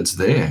 So that's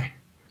there.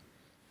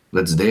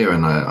 That's there,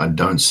 and I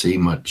don't see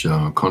much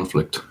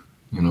conflict.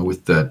 You know,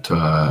 with that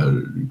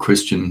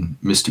Christian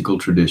mystical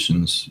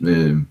traditions.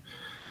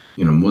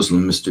 You know,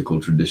 Muslim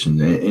mystical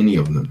tradition, any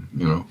of them,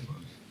 you know,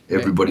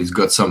 everybody's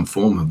got some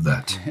form of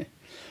that.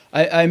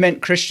 I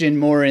meant Christian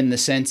more in the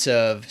sense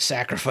of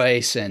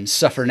sacrifice and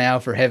suffer now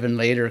for heaven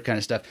later kind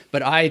of stuff.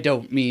 But I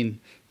don't mean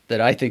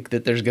that I think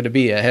that there's going to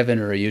be a heaven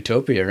or a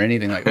utopia or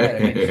anything like that. I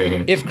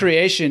mean, if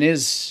creation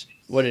is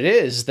what it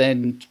is,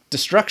 then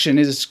destruction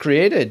is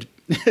created.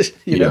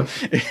 you know,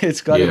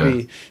 it's got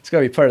to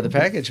be part of the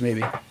package,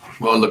 maybe.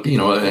 Well, look, you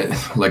know,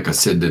 like I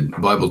said, the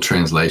Bible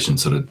translation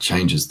sort of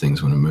changes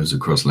things when it moves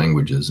across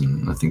languages,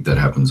 and I think that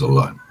happens a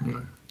lot. You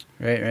know?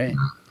 Right.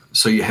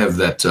 So you have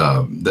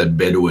that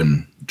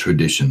Bedouin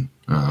tradition,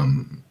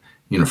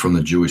 you know, from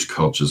the Jewish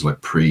cultures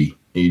like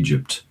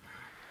pre-Egypt,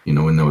 you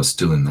know, when they were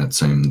still in that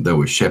same, they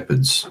were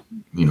shepherds,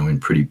 you know, in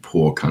pretty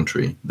poor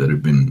country that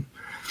had been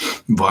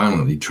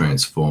violently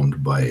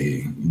transformed by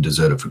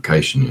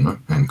desertification, you know,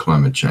 and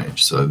climate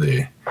change. So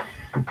they're,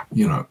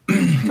 you know,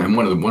 and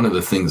one of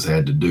the things they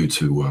had to do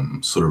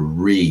to sort of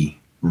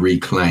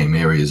reclaim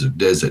areas of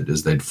desert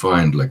is they'd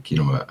find, like, you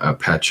know, a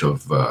patch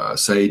of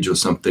sage or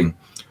something,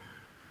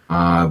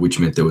 which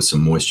meant there was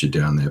some moisture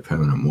down there,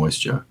 permanent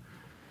moisture,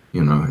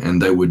 you know,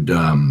 and they would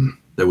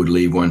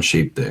leave one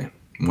sheep there,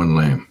 one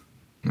lamb,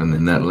 and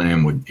then that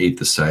lamb would eat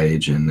the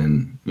sage, and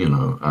then, you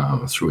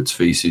know, through its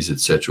feces,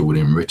 etc., would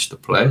enrich the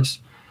place.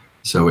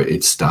 So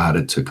it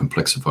started to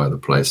complexify the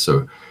place.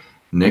 So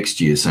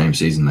next year, same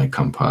season, they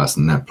come past,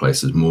 and that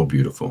place is more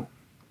beautiful.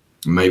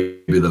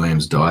 Maybe the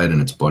lamb's died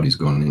and its body's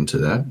gone into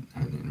that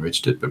and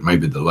enriched it, but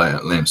maybe the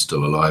lamb's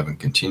still alive and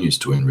continues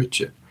to enrich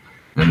it.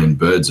 And then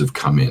birds have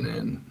come in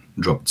and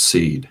dropped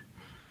seed.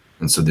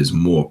 And so there's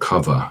more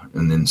cover,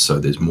 and then so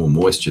there's more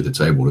moisture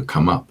that's able to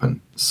come up. And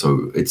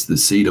so it's the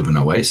seed of an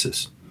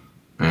oasis.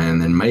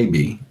 And then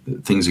maybe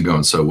things are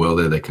going so well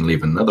there, they can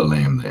leave another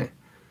lamb there,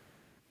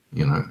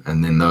 you know,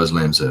 and then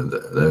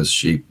those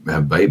sheep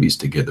have babies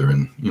together.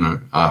 And, you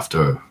know,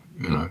 after,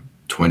 you know,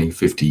 20,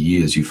 50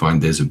 years, you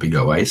find there's a big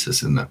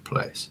oasis in that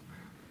place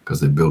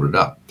because they built it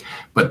up.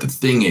 But the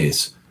thing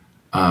is,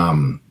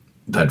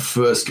 that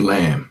first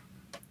lamb,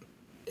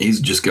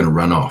 he's just going to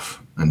run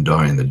off and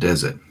die in the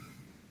desert.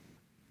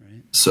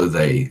 Right. So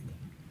they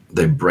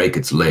break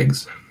its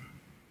legs.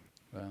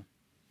 Wow.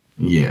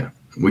 Yeah,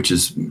 which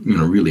is, you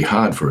know, really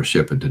hard for a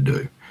shepherd to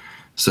do.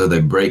 So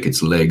they break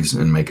its legs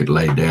and make it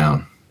lay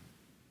down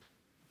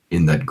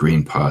in that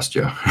green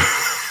pasture.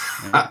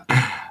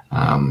 Right.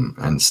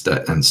 And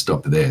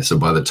stop there. So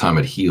by the time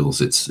it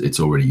heals, it's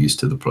already used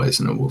to the place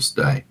and it will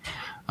stay.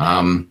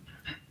 And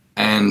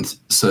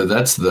so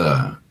that's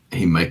the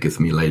 "He maketh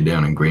me lay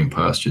down in green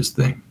pastures"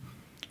 thing.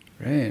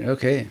 Right.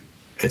 Okay.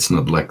 It's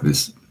not like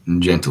this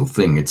gentle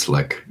thing. It's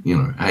like, you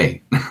know,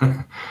 hey,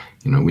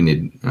 you know, we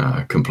need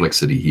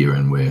complexity here,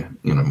 and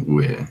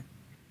we're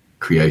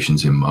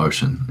creation's in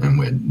motion, and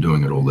we're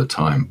doing it all the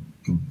time.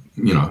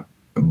 You know,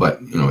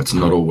 but you know, it's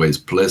not always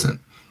pleasant.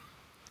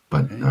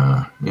 But,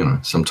 you know,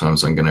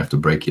 sometimes I'm going to have to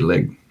break your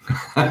leg,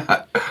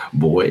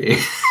 boy.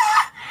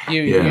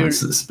 The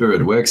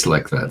spirit works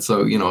like that.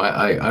 So, you know,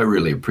 I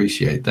really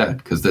appreciate that,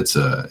 because that's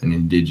an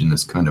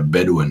indigenous kind of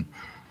Bedouin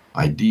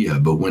idea.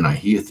 But when I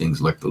hear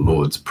things like the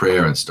Lord's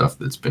Prayer and stuff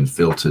that's been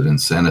filtered and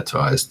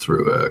sanitized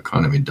through a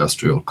kind of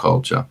industrial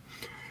culture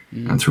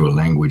and through a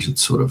language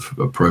that's sort of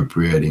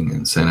appropriating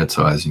and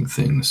sanitizing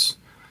things,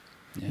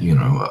 you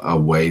know,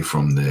 away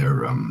from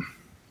their,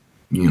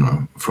 you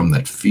know, from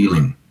that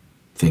feeling,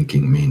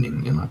 thinking,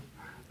 meaning, you know,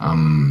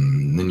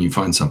 then you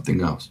find something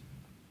else.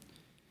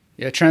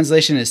 Yeah,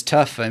 translation is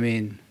tough. I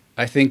mean,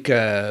 I think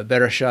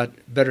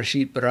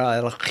Bereshit bara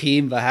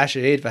Elohim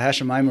v'hasharet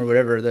v'hashamayim, or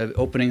whatever the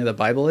opening of the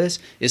Bible is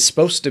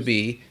supposed to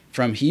be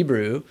from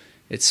Hebrew.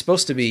 It's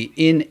supposed to be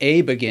in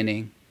a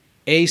beginning,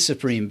 a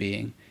supreme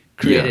being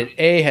created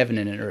a heaven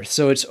and an earth.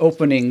 So it's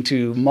opening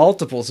to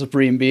multiple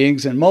supreme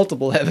beings and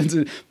multiple heavens,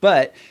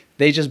 but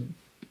they just,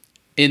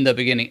 in the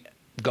beginning,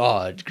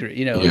 God,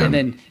 you know, and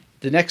then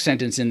the next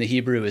sentence in the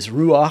Hebrew is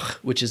Ruach,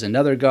 which is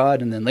another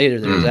God, and then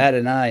later there's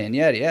Adonai and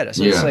yada yada.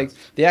 So it's like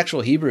the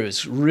actual Hebrew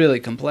is really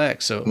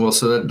complex. So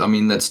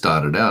that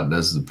started out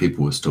as the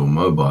people were still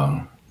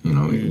mobile, you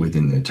know,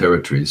 within their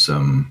territories.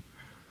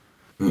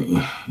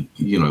 You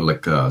know,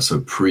 like so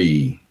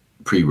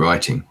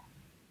pre-writing,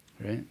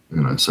 right?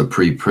 You know, so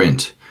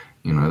pre-print.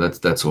 You know,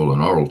 that's all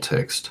an oral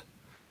text,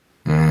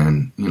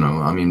 and you know,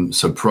 I mean,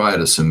 so prior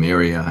to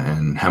Sumeria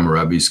and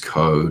Hammurabi's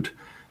code,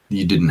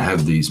 you didn't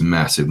have these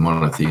massive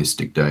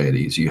monotheistic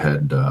deities. You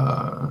had,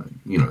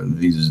 you know,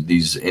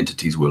 these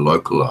entities were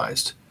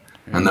localized,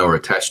 and they were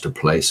attached to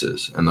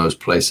places, and those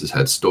places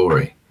had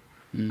story,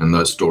 and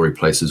those story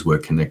places were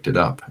connected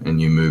up,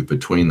 and you moved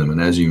between them, and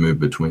as you moved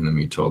between them,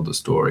 you told the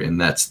story, and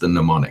that's the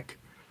mnemonic.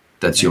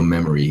 That's your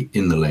memory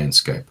in the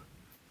landscape,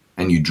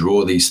 and you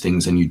draw these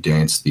things, and you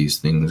dance these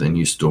things, and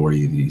you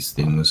story these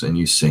things, and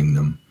you sing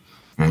them,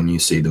 and you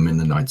see them in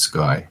the night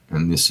sky,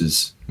 and this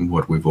is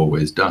what we've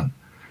always done.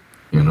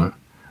 You know,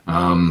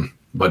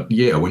 but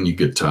yeah, when you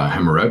get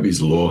Hammurabi's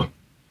law,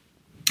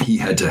 he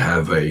had to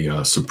have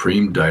a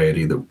supreme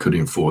deity that could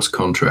enforce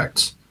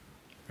contracts,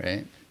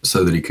 right?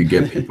 So that he could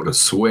get people to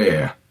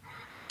swear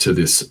to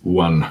this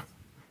one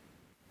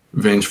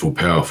vengeful,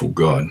 powerful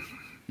God,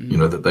 you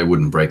know, that they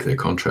wouldn't break their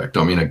contract.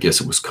 I mean, I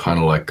guess it was kind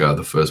of like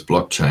the first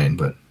blockchain,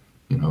 but,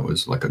 you know, it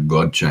was like a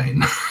God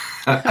chain.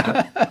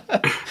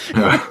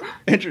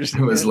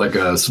 Interesting. It was like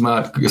a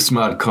smart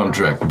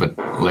contract, but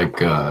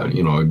like,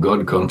 you know, a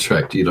God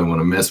contract. You don't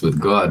want to mess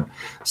with God.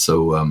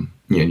 So,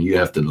 you know, you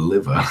have to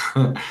deliver.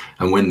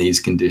 And when these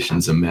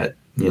conditions are met,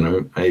 you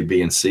know, A,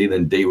 B, and C,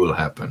 then D will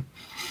happen.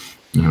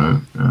 You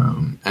know,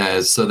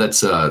 so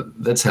that's how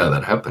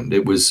that happened.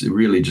 It was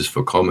really just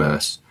for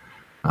commerce,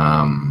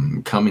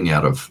 coming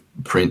out of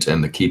print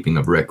and the keeping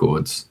of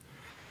records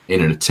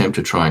in an attempt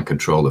to try and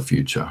control the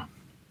future.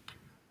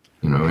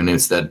 You know, and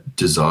it's that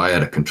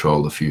desire to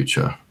control the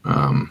future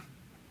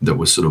that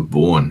was sort of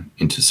born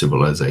into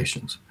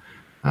civilizations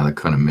that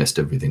kind of messed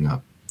everything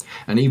up.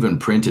 And even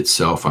print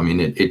itself, I mean,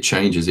 it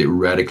changes, it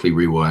radically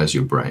rewires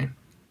your brain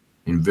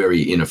in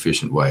very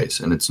inefficient ways.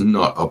 And it's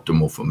not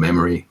optimal for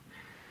memory.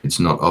 It's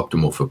not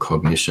optimal for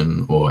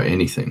cognition or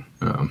anything.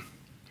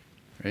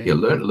 Right. Yeah,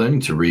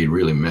 learning to read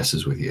really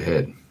messes with your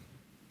head.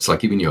 It's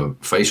like even your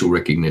facial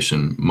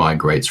recognition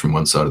migrates from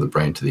one side of the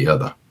brain to the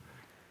other.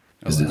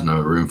 because there's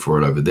no room for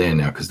it over there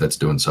now because that's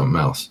doing something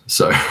else.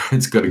 So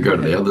it's got to go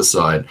to the other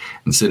side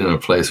and sit in a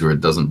place where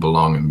it doesn't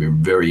belong and be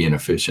very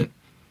inefficient.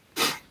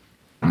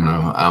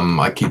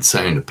 I keep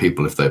saying to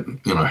people, if they,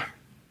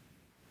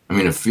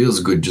 it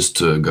feels good just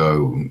to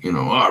go,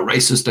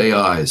 racist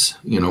AIs,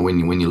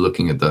 when you're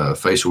looking at the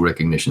facial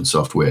recognition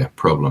software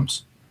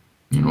problems,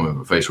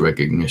 facial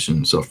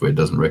recognition software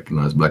doesn't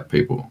recognize black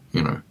people,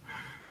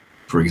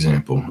 for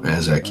example,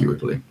 as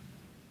accurately.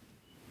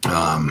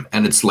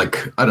 And it's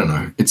like, I don't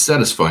know, it's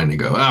satisfying to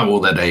go, well,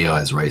 that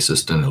AI is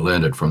racist and it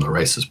learned it from the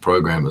racist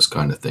programmers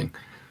kind of thing.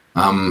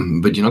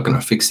 But you're not going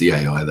to fix the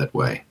AI that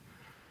way.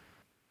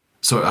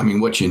 So,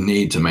 what you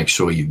need to make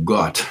sure you've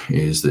got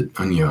is that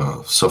on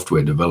your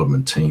software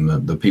development team,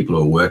 the people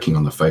who are working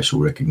on the facial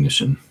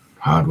recognition,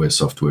 hardware,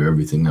 software,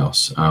 everything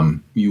else,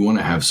 you want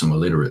to have some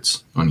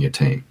illiterates on your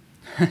team.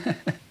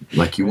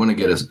 Like you want to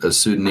get a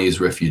Sudanese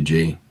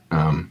refugee,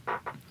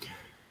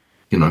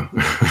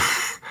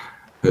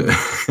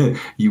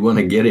 you want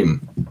to get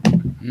him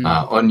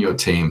on your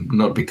team,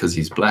 not because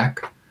he's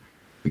black,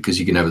 because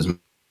you can have as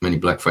many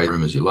blackface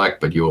rooms as you like,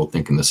 but you're all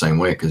thinking the same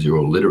way because you're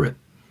all literate.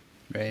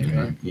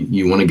 Right,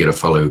 you want to get a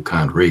fellow who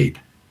can't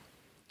read.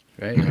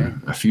 Right,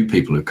 a few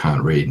people who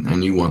can't read,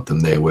 and you want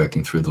them there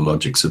working through the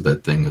logics of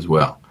that thing as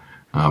well,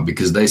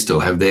 because they still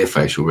have their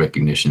facial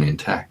recognition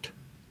intact.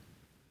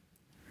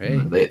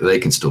 Right. They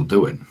can still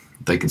do it.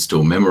 They can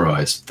still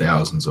memorize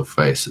thousands of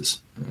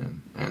faces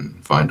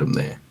and find them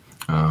there.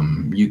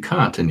 You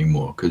can't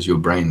anymore because your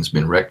brain's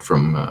been wrecked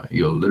from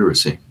your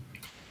literacy.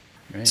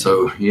 Right.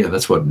 So, yeah,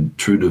 that's what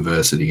true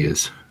diversity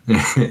is.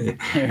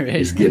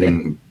 Is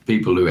getting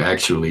people who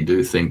actually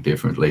do think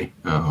differently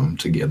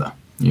together.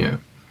 Yeah.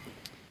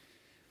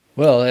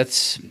 Well,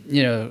 that's,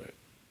 an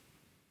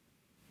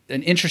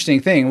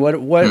interesting thing.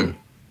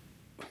 That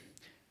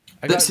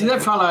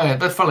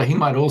fella, he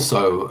might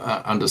also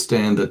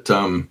understand that,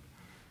 on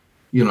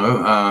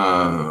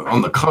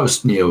the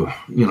coast near,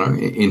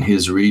 in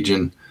his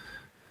region,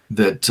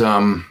 that,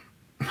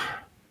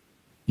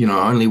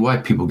 only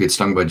white people get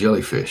stung by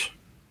jellyfish.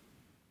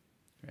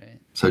 Right.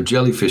 So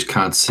jellyfish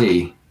can't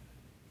see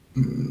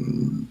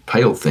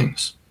pale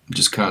things,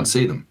 just can't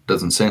see them,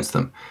 doesn't sense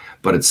them,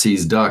 but it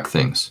sees dark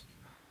things.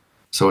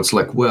 So it's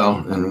like,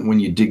 and when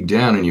you dig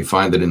down and you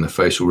find that in the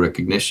facial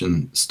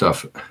recognition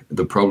stuff,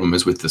 the problem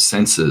is with the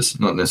sensors,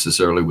 not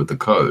necessarily with the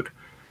code.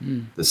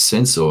 The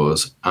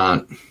sensors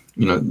aren't,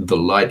 the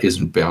light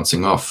isn't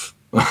bouncing off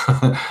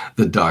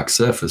the dark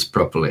surface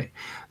properly.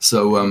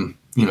 So,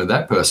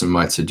 that person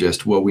might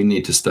suggest, we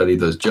need to study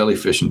those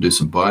jellyfish and do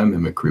some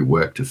biomimicry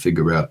work to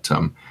figure out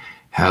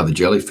how the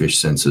jellyfish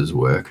sensors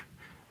work,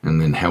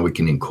 and then how we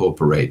can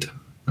incorporate,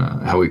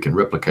 how we can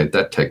replicate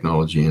that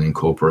technology and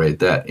incorporate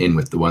that in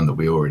with the one that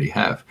we already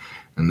have.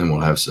 And then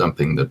we'll have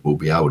something that will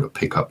be able to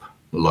pick up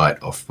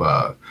light off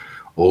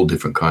all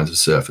different kinds of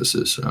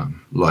surfaces,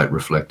 light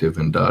reflective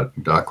and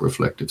dark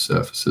reflective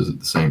surfaces at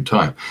the same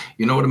time.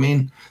 You know what I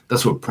mean?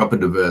 That's what proper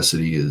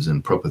diversity is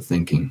and proper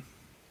thinking.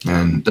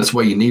 And that's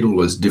why you need all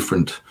those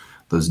different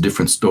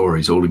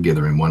stories all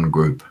together in one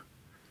group,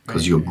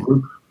 because your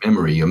group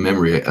memory, your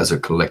memory as a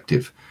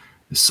collective,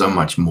 is so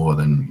much more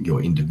than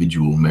your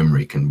individual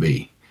memory can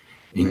be.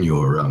 In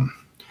your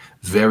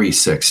very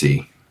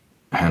sexy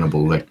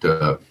Hannibal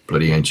Lecter,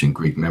 bloody ancient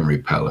Greek memory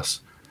palace,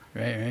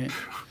 right,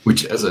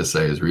 which, as I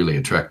say, is really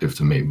attractive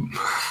to me.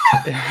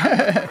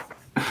 But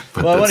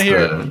I want to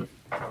hear.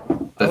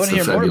 That's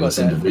the fabulous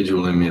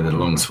individual in me that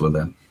longs for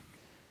that.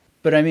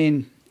 But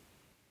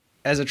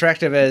as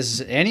attractive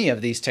as any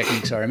of these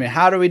techniques are,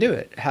 how do we do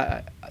it?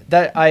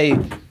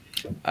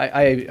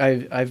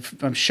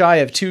 I'm shy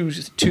of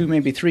two,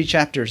 maybe 3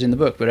 chapters in the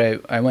book,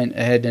 but I went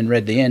ahead and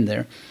read the end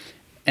there,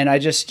 and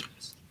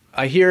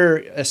I hear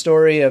a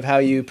story of how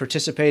you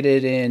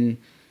participated in,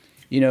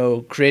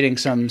 creating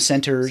some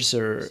centers,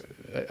 or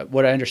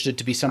what I understood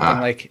to be something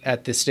like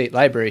at the State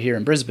Library here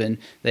in Brisbane.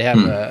 They have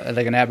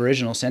like an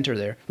Aboriginal center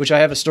there, which I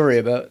have a story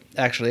about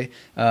actually.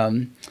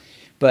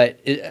 But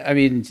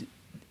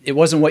it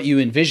wasn't what you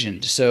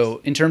envisioned. So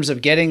in terms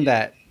of getting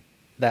that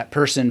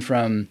person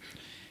from,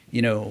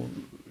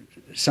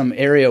 some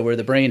area where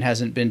the brain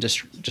hasn't been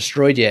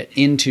destroyed yet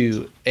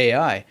into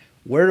AI,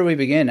 where do we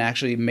begin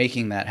actually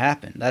making that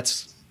happen?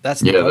 That's the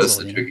puzzle, that's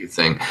the tricky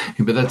thing.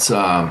 But that's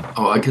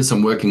I guess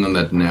I'm working on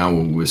that now.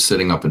 We're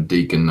setting up a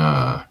Deakin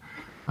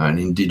an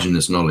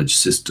Indigenous knowledge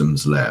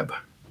systems lab.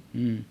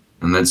 And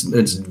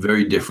it's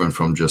very different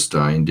from just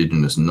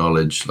Indigenous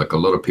knowledge. Like a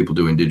lot of people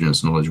do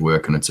Indigenous knowledge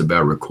work, and it's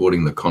about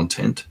recording the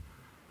content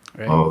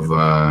of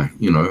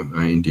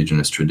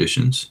Indigenous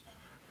traditions,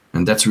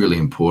 and that's really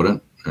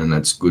important, and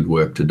that's good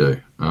work to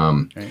do.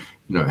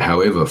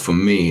 However, for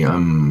me,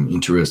 I'm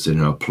interested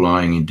in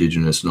applying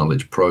Indigenous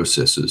knowledge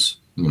processes,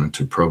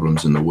 to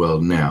problems in the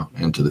world now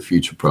and to the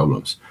future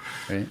problems.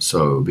 Right.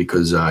 So,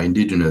 because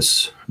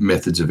Indigenous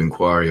methods of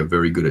inquiry are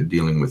very good at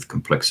dealing with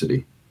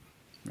complexity.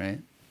 Right.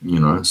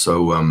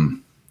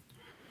 So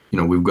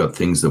we've got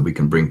things that we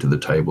can bring to the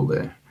table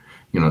there.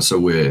 So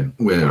we're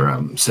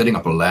setting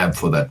up a lab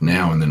for that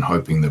now, and then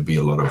hoping there'll be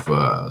a lot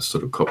of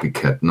sort of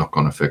copycat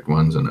knock-on effect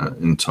ones, and an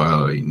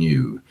entirely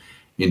new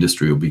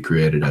industry will be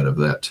created out of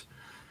that.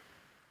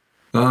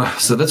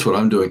 So that's what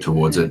I'm doing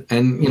towards it.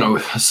 And,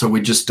 so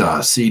we're just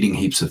seeding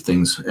heaps of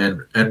things,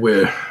 and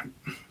we're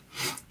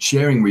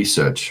sharing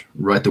research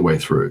right the way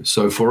through.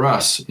 So for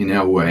us, in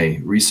our way,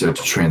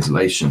 research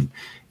translation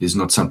is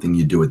not something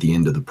you do at the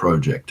end of the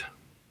project.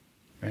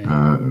 Right.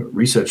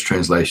 Research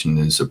translation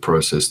is a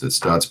process that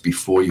starts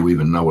before you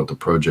even know what the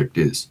project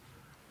is.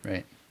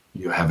 Right.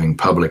 You're having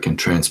public and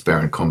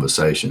transparent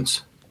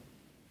conversations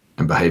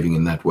and behaving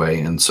in that way.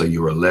 And so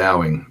you're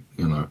allowing,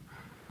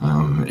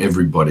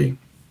 everybody,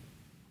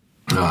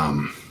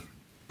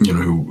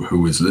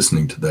 who is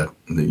listening to that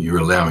you're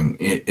allowing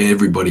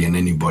everybody and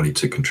anybody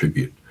to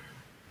contribute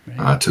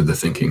to the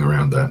thinking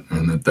around that.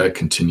 And that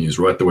continues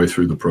right the way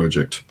through the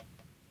project.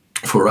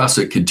 For us,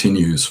 it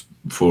continues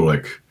for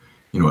at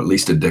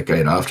least a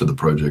decade after the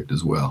project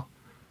as well,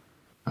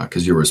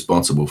 because you're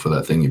responsible for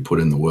that thing you put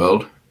in the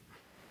world,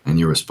 and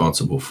you're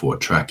responsible for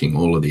tracking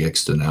all of the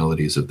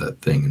externalities of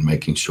that thing and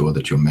making sure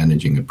that you're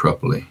managing it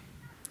properly.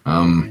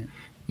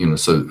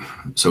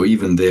 So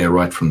even there,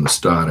 right from the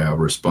start, our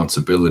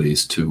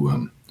responsibilities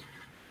to,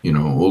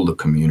 all the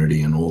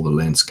community and all the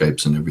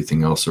landscapes and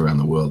everything else around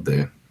the world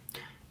there,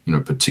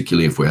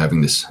 particularly if we're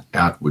having this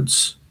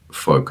outwards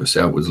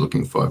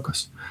looking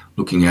focus,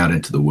 looking out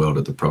into the world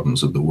at the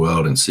problems of the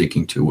world and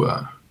seeking to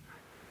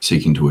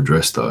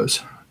address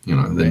those,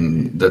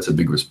 then that's a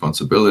big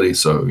responsibility.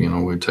 So,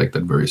 we take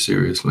that very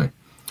seriously.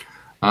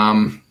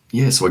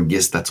 So I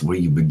guess that's where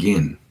you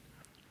begin.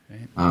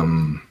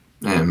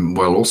 And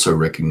while also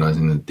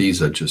recognizing that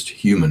these are just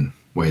human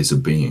ways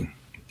of being.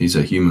 These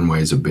are human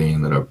ways of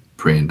being that are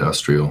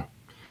pre-industrial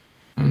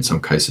and in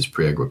some cases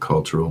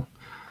pre-agricultural.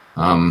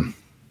 And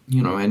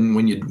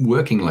when you're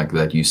working like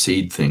that, you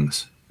seed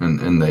things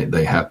and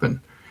they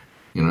happen.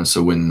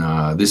 So when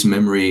this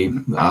memory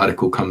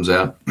article comes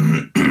out,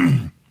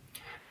 then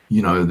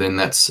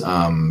that's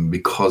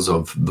because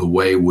of the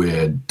way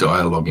we're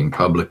dialoguing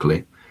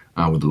publicly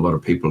with a lot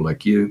of people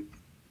like you.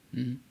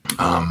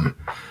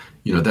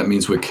 That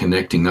means we're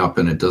connecting up,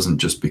 and it doesn't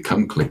just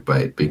become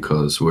clickbait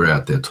because we're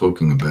out there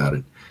talking about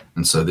it.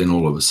 And so then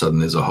all of a sudden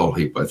there's a whole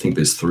heap. I think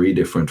there's 3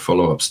 different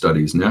follow-up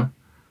studies now.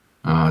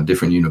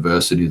 Different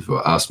universities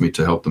have asked me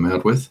to help them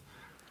out with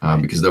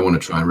because they want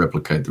to try and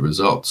replicate the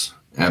results,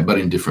 but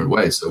in different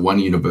ways. So one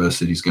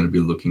university is going to be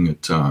looking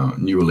at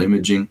neural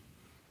imaging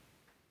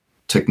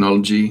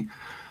technology.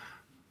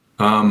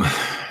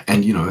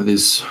 And,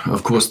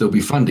 there'll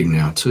be funding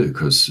now too,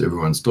 because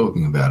everyone's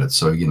talking about it.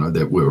 So,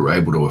 that we're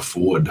able to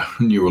afford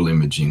neural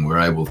imaging. We're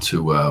able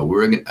to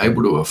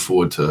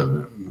afford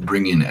to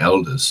bring in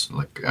elders,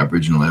 like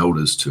Aboriginal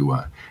elders,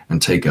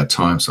 and take our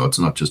time. So it's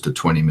not just a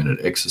 20-minute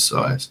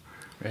exercise,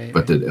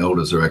 but that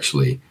elders are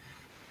actually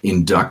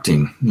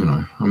inducting,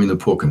 the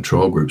poor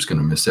control group's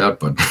going to miss out,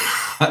 but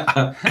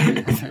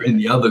if you're in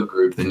the other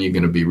group, then you're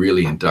going to be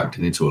really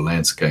inducted into a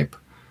landscape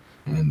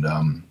and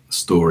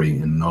story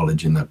and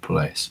knowledge in that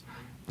place.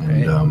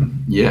 And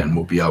and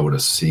we'll be able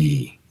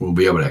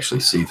to actually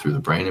see through the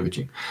brain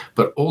imaging,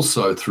 but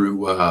also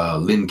through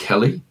Lynn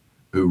Kelly,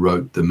 who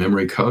wrote The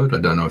Memory Code. I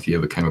don't know if you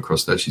ever came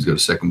across that. She's got a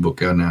second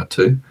book out now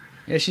too.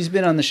 Yeah, she's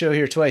been on the show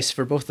here twice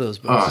for both of those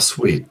books. Oh,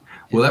 sweet.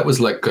 Well, that was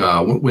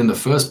when the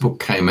first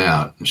book came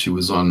out, she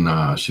was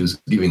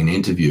giving an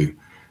interview,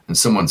 and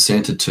someone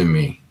sent it to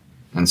me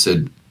and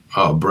said,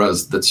 "Oh,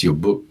 Bruz, that's your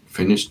book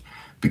finished?"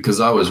 Because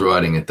I was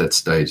writing at that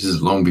stage. This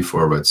is long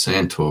before I wrote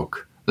Sand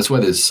Talk. That's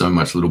why there's so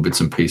much little bits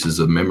and pieces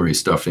of memory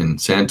stuff in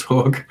Sand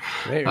Talk.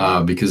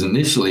 Right. Because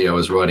initially I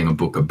was writing a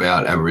book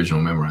about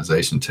Aboriginal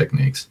memorization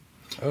techniques.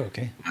 Oh,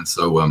 okay. And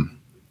so,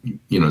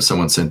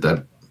 someone sent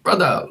that,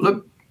 "Brother,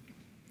 look,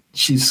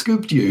 she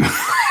scooped you.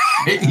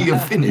 You're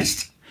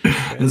finished."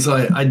 And so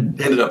I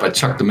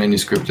chucked the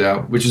manuscript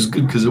out, which is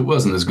good because it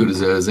wasn't as good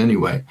as hers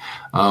anyway.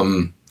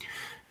 And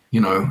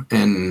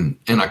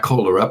I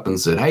called her up and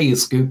said, "Hey, you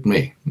scooped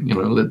me,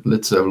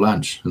 let's have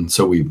lunch." And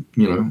so we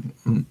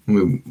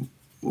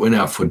went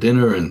out for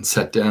dinner and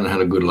sat down and had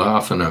a good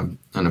laugh and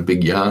a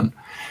big yarn.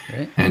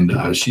 Right.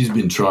 And she's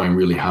been trying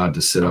really hard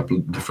to set up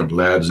different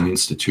labs and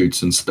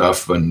institutes and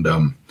stuff and,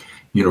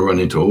 run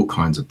into all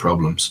kinds of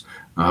problems.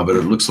 But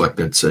it looks like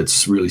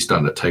it's really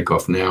starting to take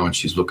off now, and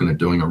she's looking at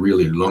doing a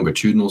really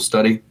longitudinal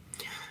study.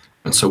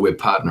 And so we're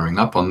partnering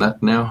up on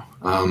that now,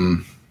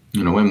 and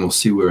we'll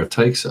see where it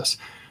takes us.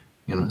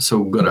 So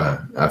we've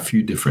got a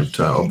few different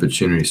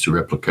opportunities to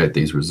replicate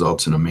these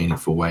results in a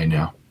meaningful way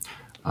now,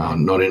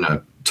 not in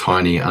a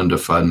tiny,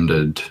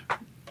 underfunded,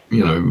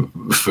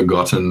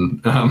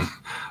 forgotten,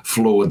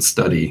 flawed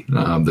study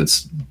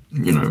that's,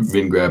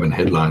 been grabbing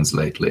headlines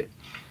lately.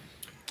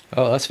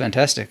 Oh, that's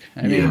fantastic.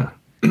 I mean,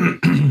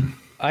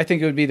 I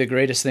think it would be the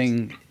greatest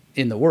thing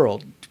in the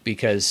world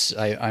because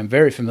I'm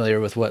very familiar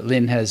with what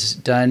Lynn has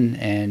done,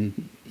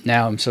 and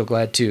now I'm so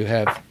glad to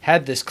have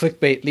had this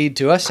clickbait lead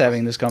to us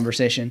having this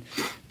conversation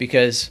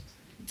because,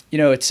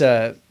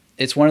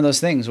 it's one of those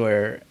things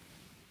where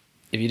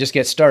if you just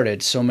get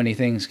started, so many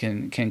things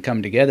can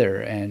come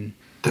together, and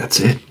that's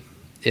it.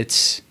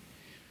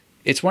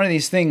 It's one of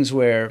these things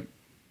where,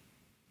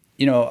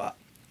 you know,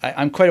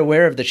 I'm quite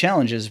aware of the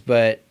challenges,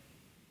 but,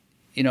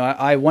 you know,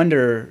 I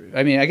wonder,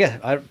 I mean, I guess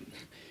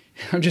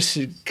I'm just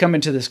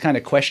coming to this kind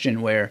of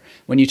question where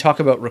when you talk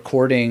about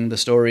recording the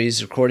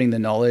stories, recording the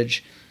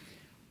knowledge,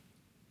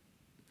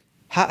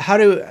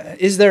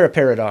 is there a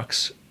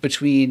paradox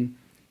between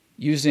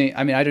using,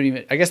 I mean,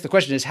 I guess the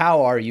question is,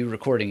 how are you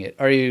recording it?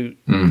 Are you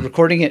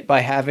recording it by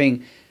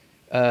having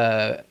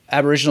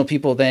Aboriginal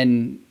people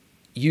then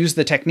use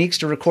the techniques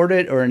to record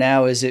it, or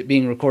now is it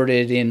being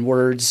recorded in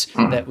words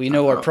that we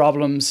know are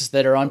problems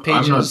that are on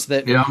pages?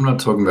 I'm not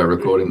talking about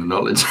recording the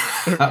knowledge.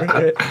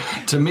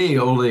 To me,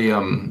 all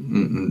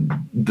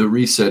the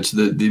research,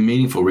 the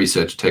meaningful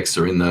research texts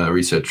are in the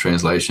research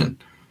translation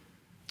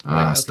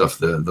stuff,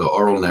 the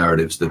oral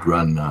narratives that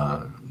run,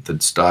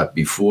 that start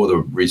before the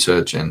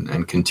research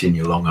and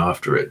continue long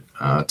after it.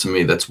 To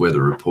me, that's where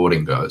the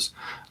reporting goes.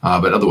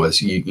 But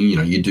otherwise,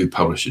 you do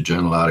publish a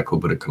journal article,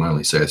 but it can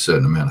only say a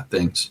certain amount of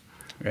things.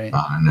 Right.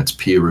 And it's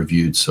peer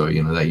reviewed, so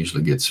that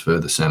usually gets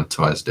further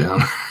sanitized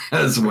down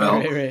as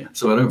well. Right.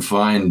 So I don't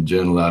find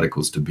journal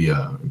articles to be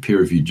peer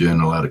reviewed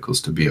journal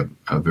articles to be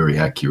a very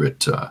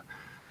accurate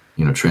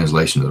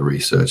translation of the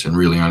research, and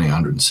really only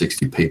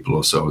 160 people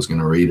or so is going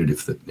to read it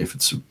if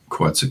it's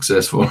quite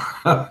successful.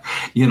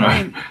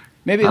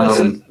 Maybe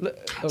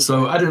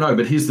so I don't know,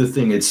 but here's the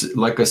thing: it's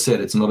like I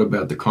said, it's not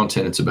about the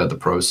content; it's about the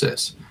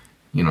process.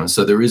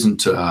 So there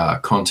isn't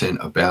content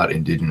about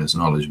Indigenous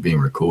knowledge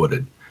being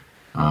recorded.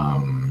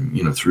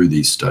 Through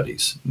these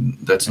studies.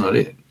 That's not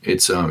it.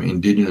 It's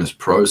Indigenous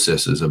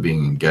processes are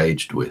being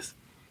engaged with.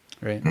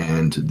 Right.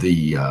 And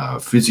the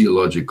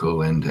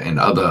physiological and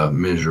other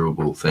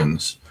measurable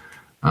things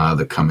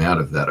that come out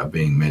of that are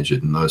being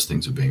measured, and those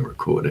things are being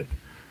recorded.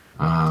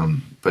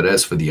 But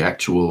as for the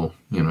actual,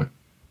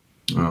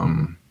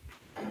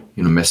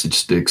 message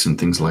sticks and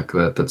things like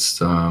that,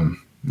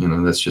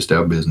 that's just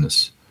our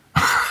business.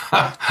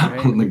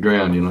 On the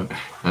ground,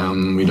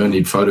 we don't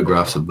need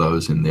photographs of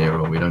those in there,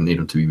 or we don't need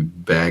them to be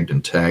bagged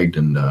and tagged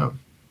and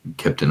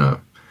kept in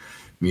a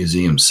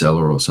museum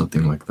cellar or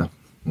something like that,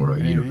 or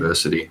a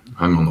university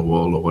hung on the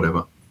wall or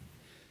whatever.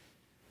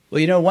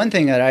 Well, one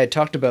thing that I had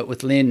talked about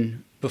with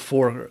Lynn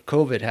before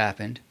COVID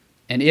happened,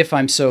 and if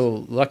I'm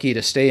so lucky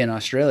to stay in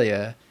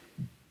Australia,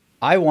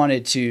 I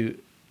wanted to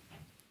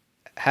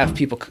have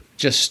people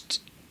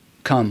just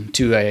come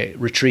to a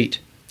retreat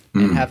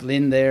and have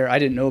Lynn there. I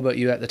didn't know about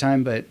you at the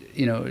time, but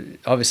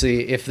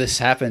obviously, if this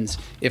happens,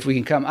 if we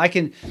can come,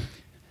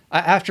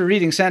 after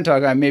reading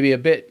Sandtalk, I'm maybe a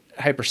bit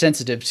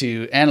hypersensitive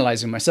to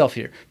analyzing myself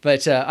here,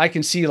 but I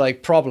can see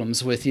like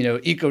problems with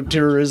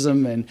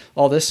ecotourism and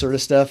all this sort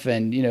of stuff,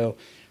 and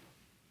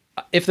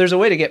if there's a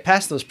way to get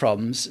past those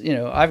problems,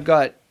 I've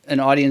got an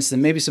audience,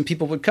 then maybe some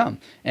people would come,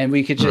 and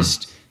we could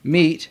just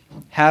meet,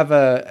 have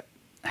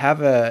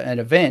an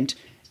event,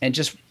 and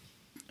just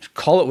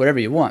call it whatever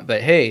you want.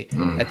 But hey,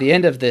 at the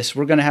end of this,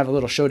 we're going to have a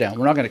little showdown.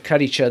 We're not going to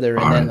cut each other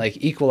and then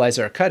like equalize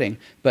our cutting.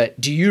 But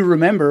do you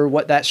remember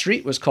what that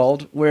street was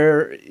called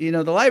where, the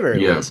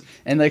library was?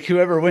 And like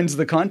whoever wins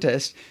the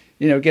contest,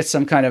 gets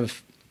some kind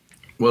of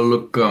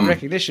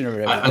recognition or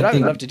whatever. But I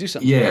would love to do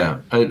something. Yeah,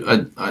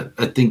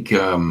 I think,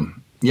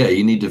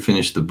 you need to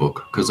finish the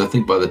book, because I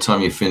think by the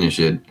time you finish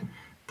it,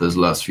 those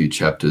last few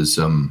chapters,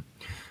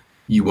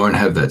 you won't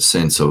have that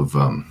sense of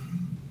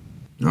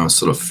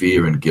sort of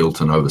fear and guilt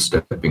and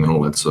overstepping and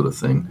all that sort of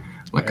thing.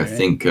 Like I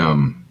think a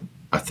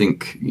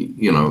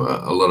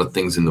lot of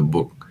things in the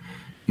book,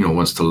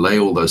 wants to lay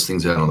all those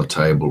things out on the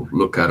table,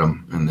 look at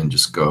them, and then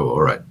just go,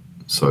 all right,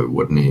 so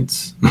what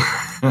needs?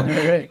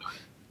 The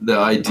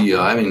idea,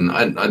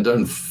 I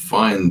don't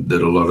find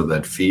that a lot of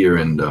that fear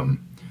and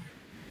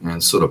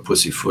sort of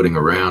pussyfooting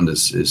around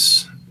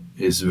is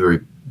very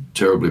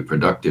terribly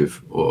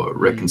productive or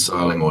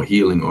reconciling or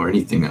healing or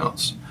anything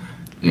else.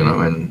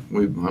 And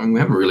we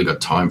haven't really got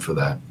time for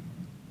that.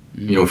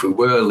 If we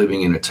were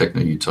living in a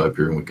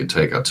techno-utopia and we could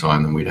take our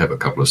time, then we'd have a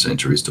couple of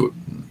centuries to,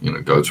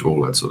 go through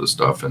all that sort of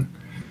stuff and,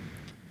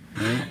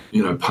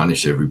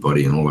 punish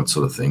everybody and all that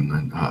sort of thing.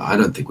 And I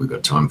don't think we've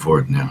got time for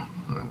it now.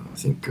 I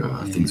think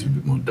things are a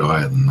bit more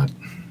dire than that.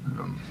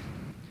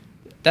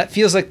 That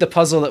feels like the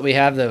puzzle that we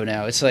have, though,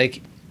 now. It's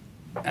like,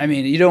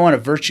 you don't want a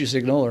virtue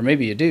signal, or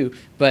maybe you do,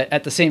 but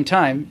at the same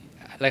time,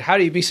 like, how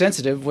do you be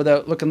sensitive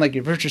without looking like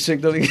you're virtue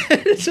signaling?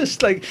 It's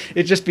just like,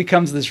 it just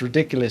becomes this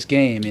ridiculous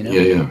game,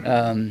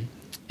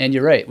 And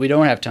you're right, we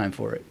don't have time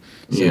for it.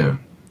 So.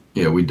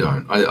 Yeah, we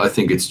don't. I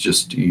think it's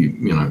just,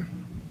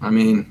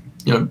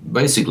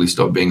 basically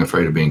stop being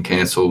afraid of being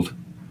cancelled.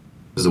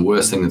 Because the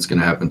worst thing that's going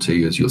to happen to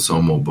you is you'll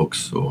sell more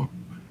books or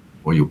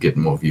you'll get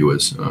more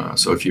viewers.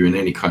 So if you're in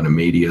any kind of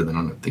media, then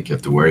I don't think you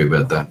have to worry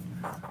about that.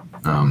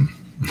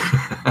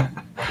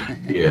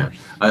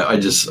 I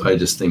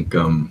just think,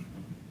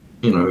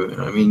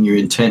 your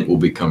intent will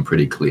become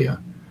pretty clear.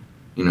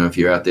 If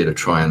you're out there to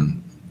try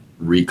and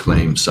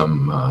reclaim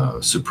some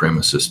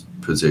supremacist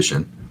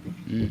position,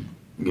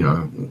 you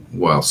know,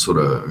 while sort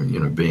of, you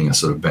know, being a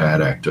sort of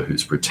bad actor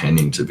who's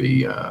pretending to be,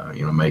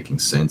 you know, making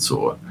sense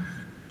or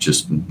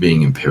just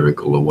being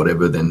empirical or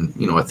whatever, then,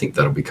 you know, I think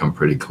that'll become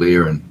pretty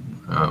clear, and,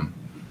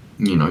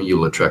 you know,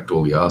 you'll attract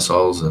all the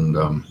assholes, and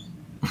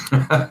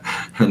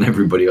and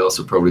everybody else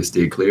will probably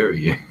steer clear of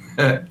you.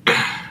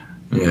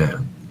 Yeah.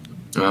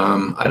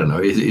 I don't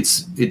know.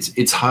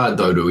 It's hard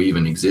though to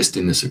even exist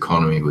in this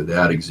economy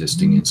without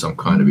existing in some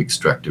kind of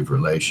extractive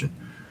relation.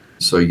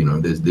 So, you know,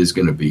 there's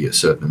going to be a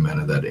certain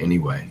amount of that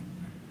anyway.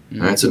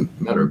 And it's a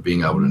matter of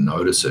being able to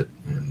notice it,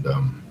 and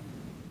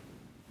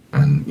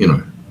you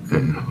know,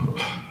 and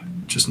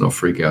just not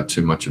freak out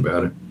too much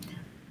about it,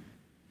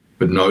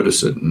 but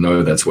notice it and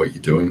know that's what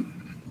you're doing,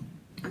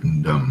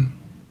 and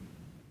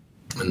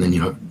then, you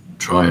know,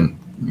 try and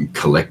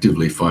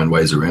collectively find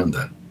ways around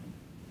that.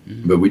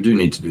 But we do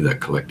need to do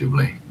that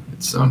collectively.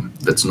 It's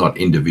that's not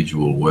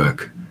individual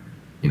work,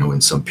 you know,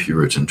 in some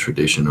Puritan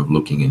tradition of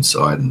looking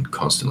inside and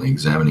constantly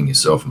examining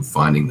yourself and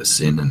finding the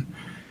sin and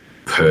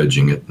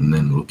purging it, and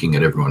then looking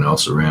at everyone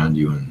else around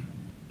you and,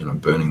 you know,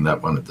 burning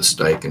that one at the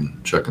stake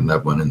and chucking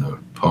that one in the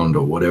pond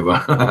or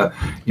whatever.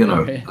 You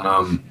know,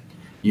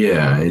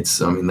 yeah,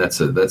 it's, I mean,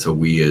 that's a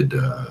weird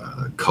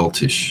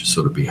cultish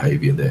sort of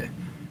behavior there.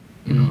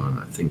 You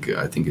know, I think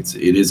it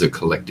is a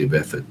collective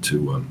effort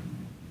to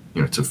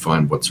you know, to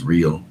find what's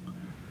real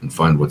and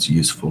find what's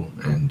useful,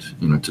 and,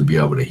 you know, to be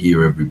able to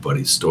hear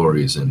everybody's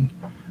stories and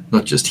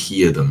not just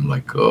hear them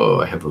like, oh,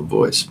 I have a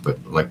voice,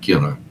 but like, you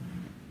know,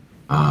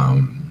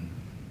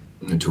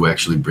 and to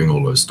actually bring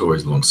all those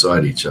stories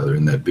alongside each other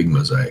in that big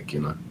mosaic, you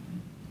know,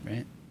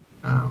 Right.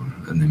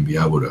 And then be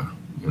able to,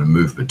 you know,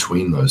 move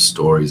between those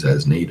stories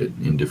as needed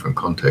in different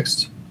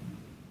contexts.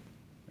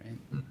 Right.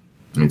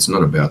 And it's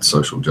not about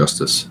social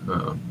justice,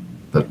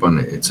 that one.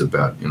 It's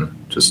about, you know,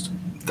 just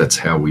that's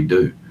how we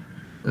do.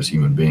 As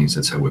human beings,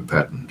 that's how we're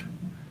patterned.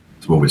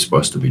 It's what we're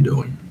supposed to be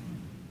doing.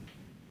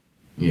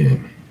 Yeah.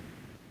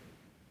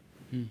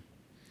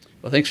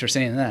 Well, thanks for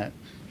saying that.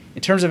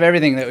 In terms of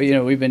everything that, you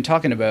know, we've been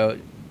talking about,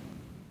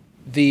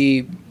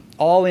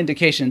 all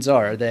indications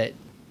are that,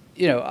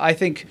 you know, I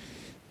think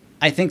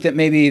that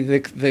maybe the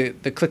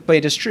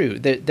clickbait is true.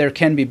 That there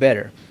can be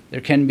better.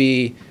 There can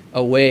be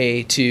a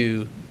way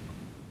to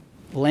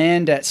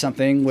land at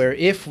something where,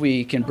 if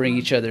we can bring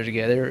each other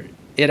together,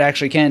 it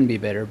actually can be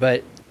better.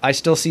 But I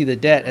still see the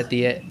debt at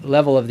the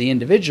level of the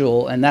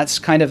individual, and that's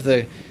kind of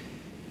the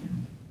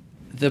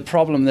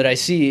problem that I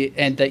see,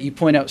 and that you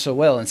point out so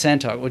well in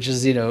Sand Talk, which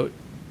is, you know,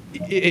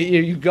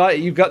 you've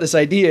got this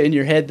idea in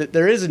your head that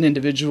there is an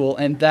individual,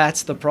 and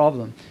that's the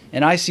problem.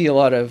 And I see a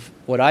lot of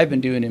what I've been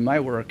doing in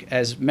my work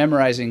as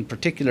memorizing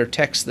particular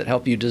texts that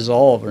help you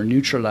dissolve or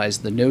neutralize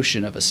the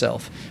notion of a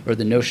self or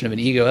the notion of an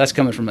ego. That's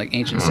coming from like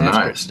ancient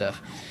Sanskrit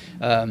stuff.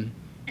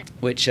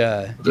 Which, you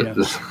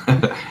know,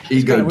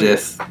 ego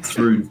death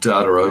through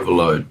data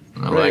overload.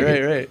 I like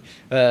it. Right.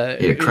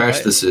 Yeah,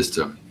 crash the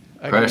system.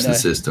 Crash the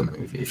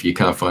system if you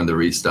can't find the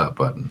restart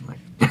button.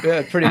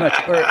 Yeah, pretty much,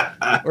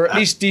 or at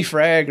least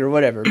defrag or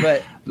whatever.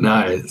 But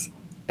nice.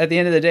 At the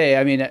end of the day,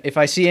 I mean, if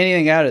I see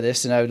anything out of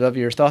this, and I would love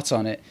your thoughts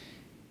on it,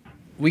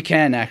 we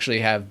can actually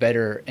have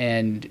better,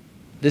 and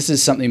this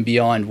is something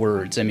beyond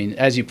words. I mean,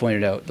 as you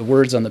pointed out, the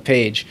words on the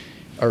page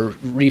are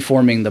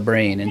reforming the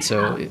brain, and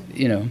so,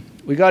 you know,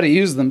 we got to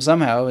use them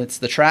somehow. It's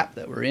the trap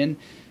that we're in.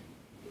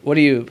 What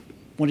are your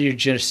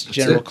just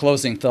general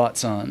closing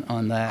thoughts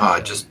on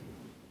that? Just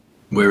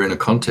we're in a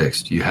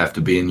context. You have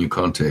to be in your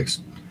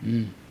context.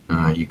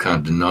 You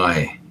can't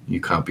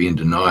be in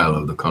denial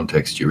of the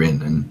context you're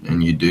in,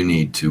 and you do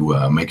need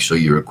to make sure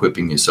you're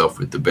equipping yourself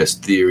with the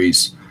best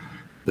theories,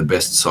 the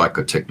best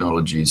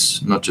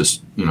psychotechnologies, not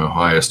just, you know,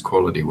 highest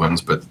quality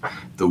ones, but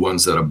the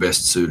ones that are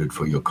best suited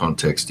for your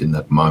context in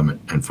that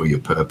moment and for your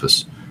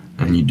purpose.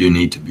 And you do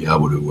need to be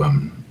able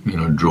to, you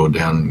know, draw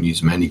down and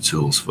use many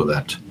tools for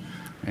that.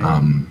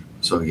 Right.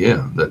 So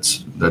yeah,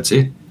 that's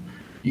it.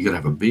 You gotta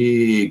have a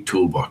big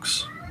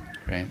toolbox.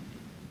 Right.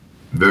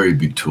 Very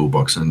big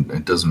toolbox, and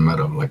it doesn't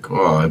matter like,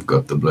 oh, I've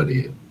got the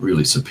bloody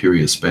really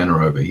superior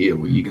spanner over here.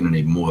 Well, you're gonna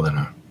need more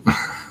than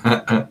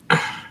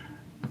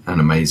an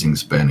amazing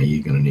spanner.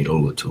 You're gonna need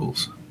all the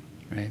tools.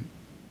 Right.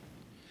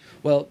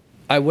 Well,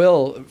 I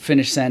will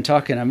finish Sand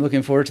Talk, and I'm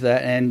looking forward to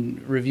that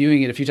and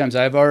reviewing it a few times.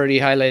 I've already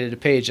highlighted a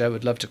page I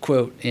would love to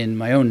quote in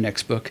my own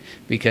next book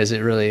because it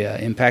really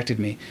impacted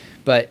me.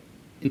 But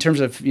in terms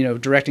of, you know,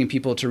 directing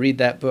people to read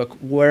that book,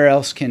 where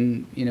else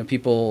can, you know,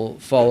 people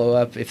follow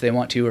up if they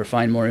want to, or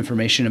find more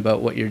information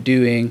about what you're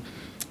doing,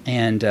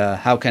 and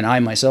how can I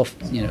myself,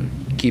 you know,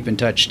 keep in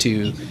touch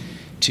to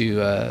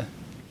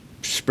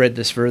spread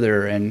this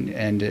further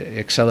and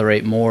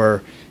accelerate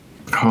more?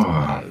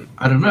 I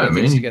don't know,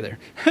 man. Together.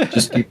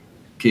 Just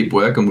keep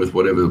working with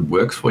whatever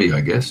works for you,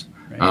 I guess.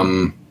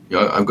 Right.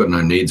 I've got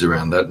no needs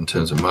around that in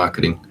terms of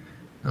marketing.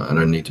 I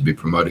don't need to be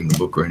promoting the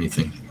book or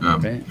anything.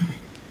 Right.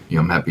 You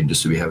know, I'm happy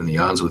just to be having the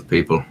yarns with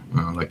people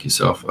like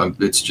yourself.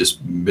 It's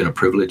just been a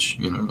privilege,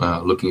 you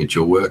know, looking at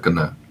your work and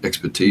the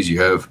expertise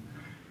you have,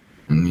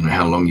 and, you know,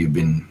 how long you've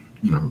been,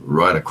 you know,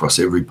 right across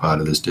every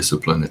part of this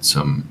discipline. It's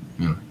you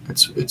know,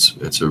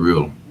 it's a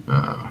real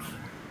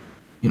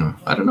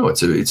I don't know.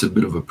 It's a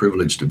bit of a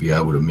privilege to be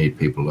able to meet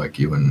people like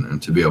you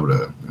and to be able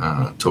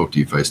to talk to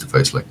you face to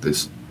face like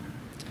this,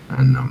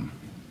 and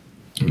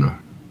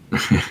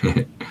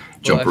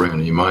jump around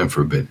in your mind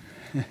for a bit.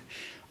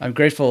 I'm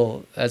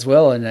grateful as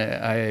well, and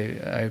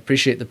I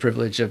appreciate the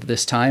privilege of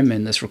this time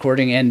and this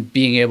recording and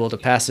being able to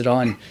pass it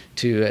on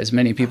to as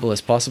many people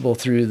as possible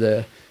through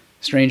the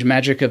strange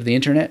magic of the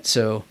internet.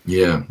 So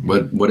yeah,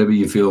 whatever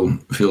you feel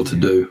to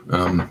do.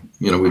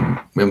 We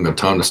haven't got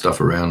time to stuff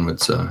around.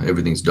 It's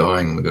everything's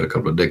dying. We've got a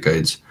couple of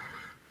decades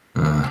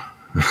right.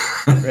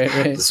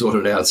 to sort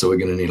it out. So we're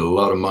going to need a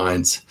lot of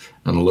minds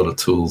and a lot of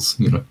tools,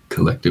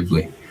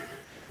 collectively.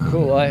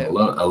 Cool. A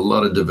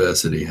lot of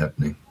diversity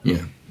happening.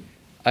 Yeah.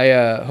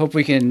 I hope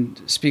we can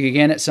speak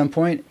again at some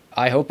point.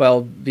 I hope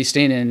I'll be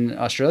staying in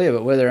Australia,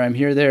 but whether I'm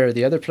here, there, or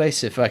the other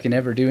place, if I can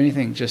ever do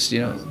anything, just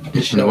no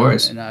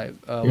worries. And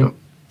I'll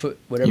put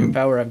whatever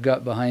power I've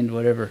got behind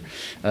whatever.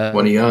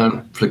 When you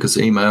yarn, flick us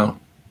email.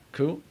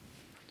 Cool.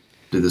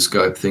 Do the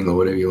Skype thing or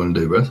whatever you want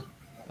to do, bro.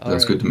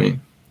 Sounds good to me.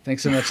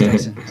 Thanks so much,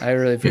 Tyson. I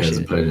really appreciate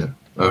it. It's a pleasure.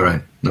 All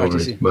right. No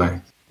worries.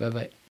 Bye.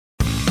 Bye-bye.